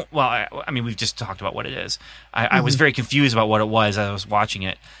 I don't... Well, I mean, we've just talked about what it is. I was very confused about what it was as I was watching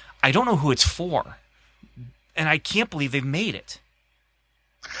it. I don't know who it's for. And I can't believe they've made it.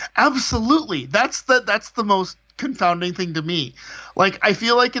 Absolutely. That's the most confounding thing to me. Like, I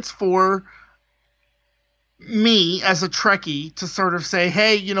feel like it's for me as a Trekkie to sort of say,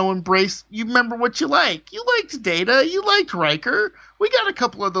 hey, embrace, you remember what you like. You liked Data, you liked Riker. We got a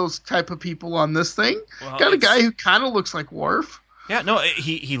couple of those type of people on this thing. Well, got a guy who kind of looks like Worf. Yeah, no,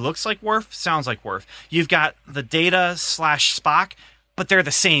 he looks like Worf, sounds like Worf. You've got the Data / Spock, but they're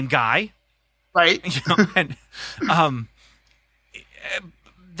the same guy. Right. And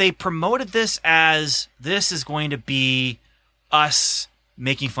they promoted this as this is going to be us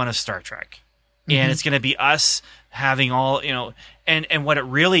making fun of Star Trek. And it's going to be us having all, and what it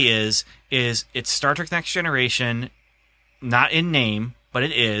really is it's Star Trek Next Generation, not in name, but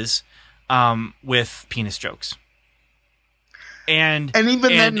it is, with penis jokes. And even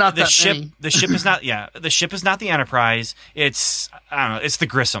then, not the ship. Many. The ship is not. Yeah, the ship is not the Enterprise. It's I don't know. It's the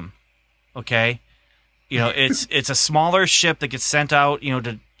Grissom. Okay, it's a smaller ship that gets sent out,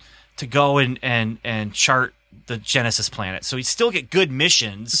 to go and chart the Genesis planet. So you still get good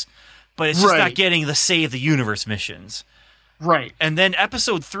missions. But it's just not getting the Save the Universe missions. Right. And then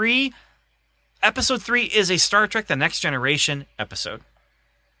Episode 3 is a Star Trek The Next Generation episode.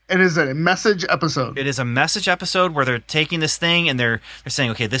 It is a message episode. It is a message episode where they're taking this thing and they're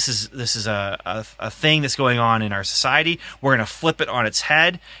saying, okay, this is a thing that's going on in our society. We're going to flip it on its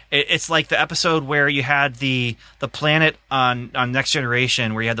head. It's like the episode where you had the planet on Next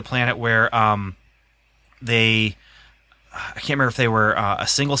Generation, where you had the planet where I can't remember if they were a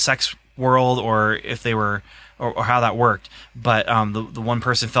single-sex world or if they were or how that worked, but the one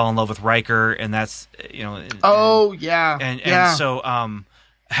person fell in love with Riker, and that's and so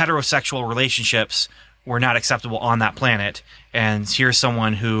heterosexual relationships were not acceptable on that planet, and here's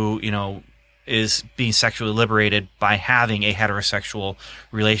someone who is being sexually liberated by having a heterosexual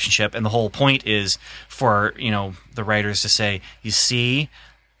relationship, and the whole point is for the writers to say, you see,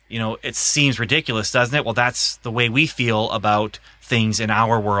 it seems ridiculous, doesn't it? Well, that's the way we feel about things in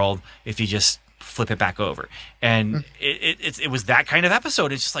our world if you just flip it back over. And it was that kind of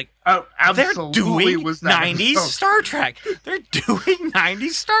episode. It's just like, they're doing was that 90s episode. Star Trek. They're doing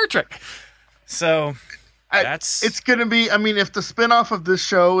 90s Star Trek. So it's going to be, I mean, if the spinoff of this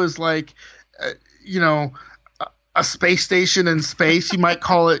show is like, a space station in space, you might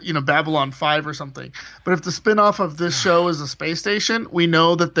call it, Babylon 5 or something. But if the spinoff of this show is a space station, we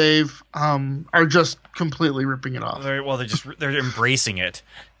know that they've are just completely ripping it off. They're embracing it.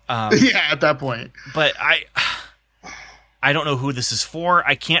 Yeah, at that point. But I don't know who this is for.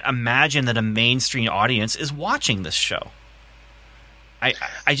 I can't imagine that a mainstream audience is watching this show. I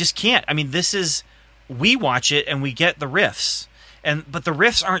just can't. I mean, we watch it and we get the riffs, but the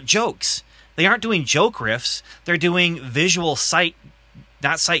riffs aren't jokes. They aren't doing joke riffs. They're doing visual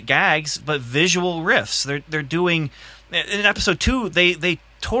not sight gags, but visual riffs. They're doing, in episode 2, they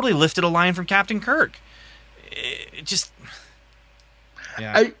totally lifted a line from Captain Kirk. It just,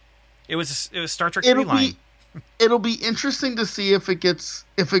 yeah. It was Star Trek 3 line. It'll be interesting to see if it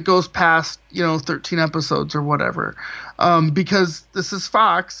goes past 13 episodes or whatever, because this is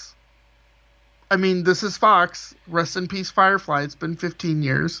Fox. I mean, this is Fox. Rest in peace, Firefly. It's been 15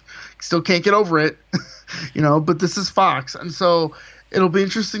 years. Still can't get over it, but this is Fox. And so it'll be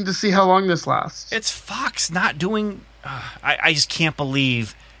interesting to see how long this lasts. It's Fox not doing... I just can't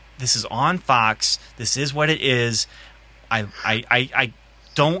believe this is on Fox. This is what it is. I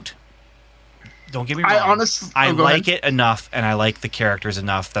don't get me wrong. I like it enough, and I like the characters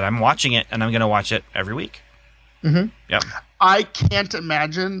enough that I'm watching it, and I'm going to watch it every week. Mm-hmm. Yep. I can't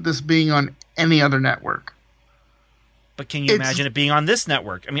imagine this being on any other network. But can you imagine it being on this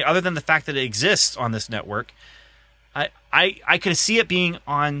network? I mean, other than the fact that it exists on this network, I could see it being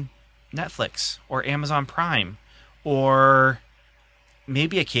on Netflix or Amazon Prime or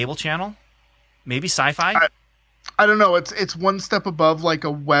maybe a cable channel, maybe Sci-Fi. I don't know. It's one step above like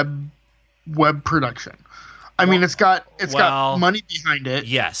a web production. I mean, it's got money behind it.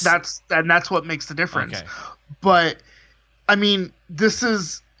 Yes, that's what makes the difference. Okay. But I mean, this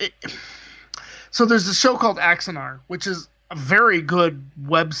is. So there's a show called Axanar, which is a very good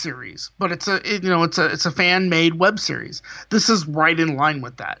web series, but it's a fan made web series. This is right in line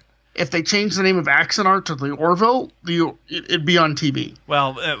with that. If they change the name of Axanar to the Orville, it'd be on TV.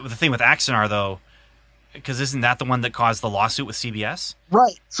 Well, the thing with Axanar though, because isn't that the one that caused the lawsuit with CBS?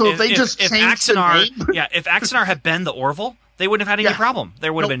 Right. So if they just changed Axanar, the name, if Axanar had been the Orville, they wouldn't have had any problem.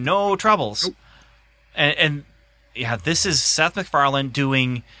 There would have been no troubles. Nope. And this is Seth MacFarlane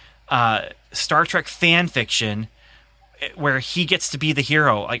doing Star Trek fan fiction where he gets to be the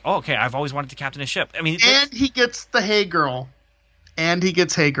hero. Like, oh, okay, I've always wanted to captain a ship. I mean, and he gets the Hey Girl. And he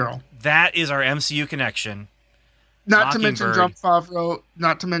gets Hey Girl. That is our MCU connection. Not to mention Jon Favreau.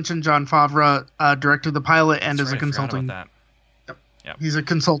 Directed the pilot and is a consulting. That. Yep. He's a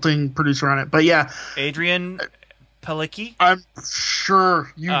consulting producer on it. But yeah, Adrian Palicki. I'm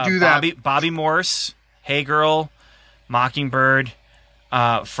sure you do that. Bobby Morse, Hey Girl, Mockingbird,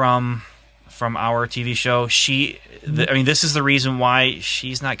 from our TV show. This is the reason why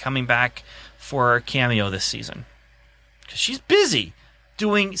she's not coming back for a cameo this season. Because she's busy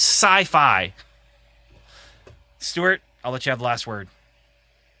doing sci-fi. Stuart, I'll let you have the last word.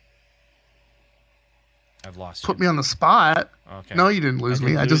 I've lost you. Put me on the spot. Okay. No, you didn't lose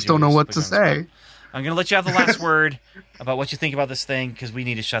me. I just don't know what to say. I'm going to let you have the last word about what you think about this thing, because we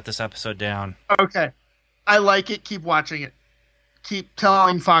need to shut this episode down. Okay. I like it. Keep watching it. Keep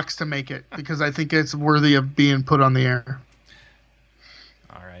telling Fox to make it, because I think it's worthy of being put on the air.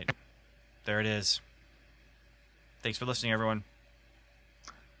 All right. There it is. Thanks for listening, everyone.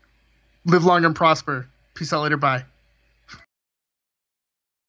 Live long and prosper. Peace out later. Bye.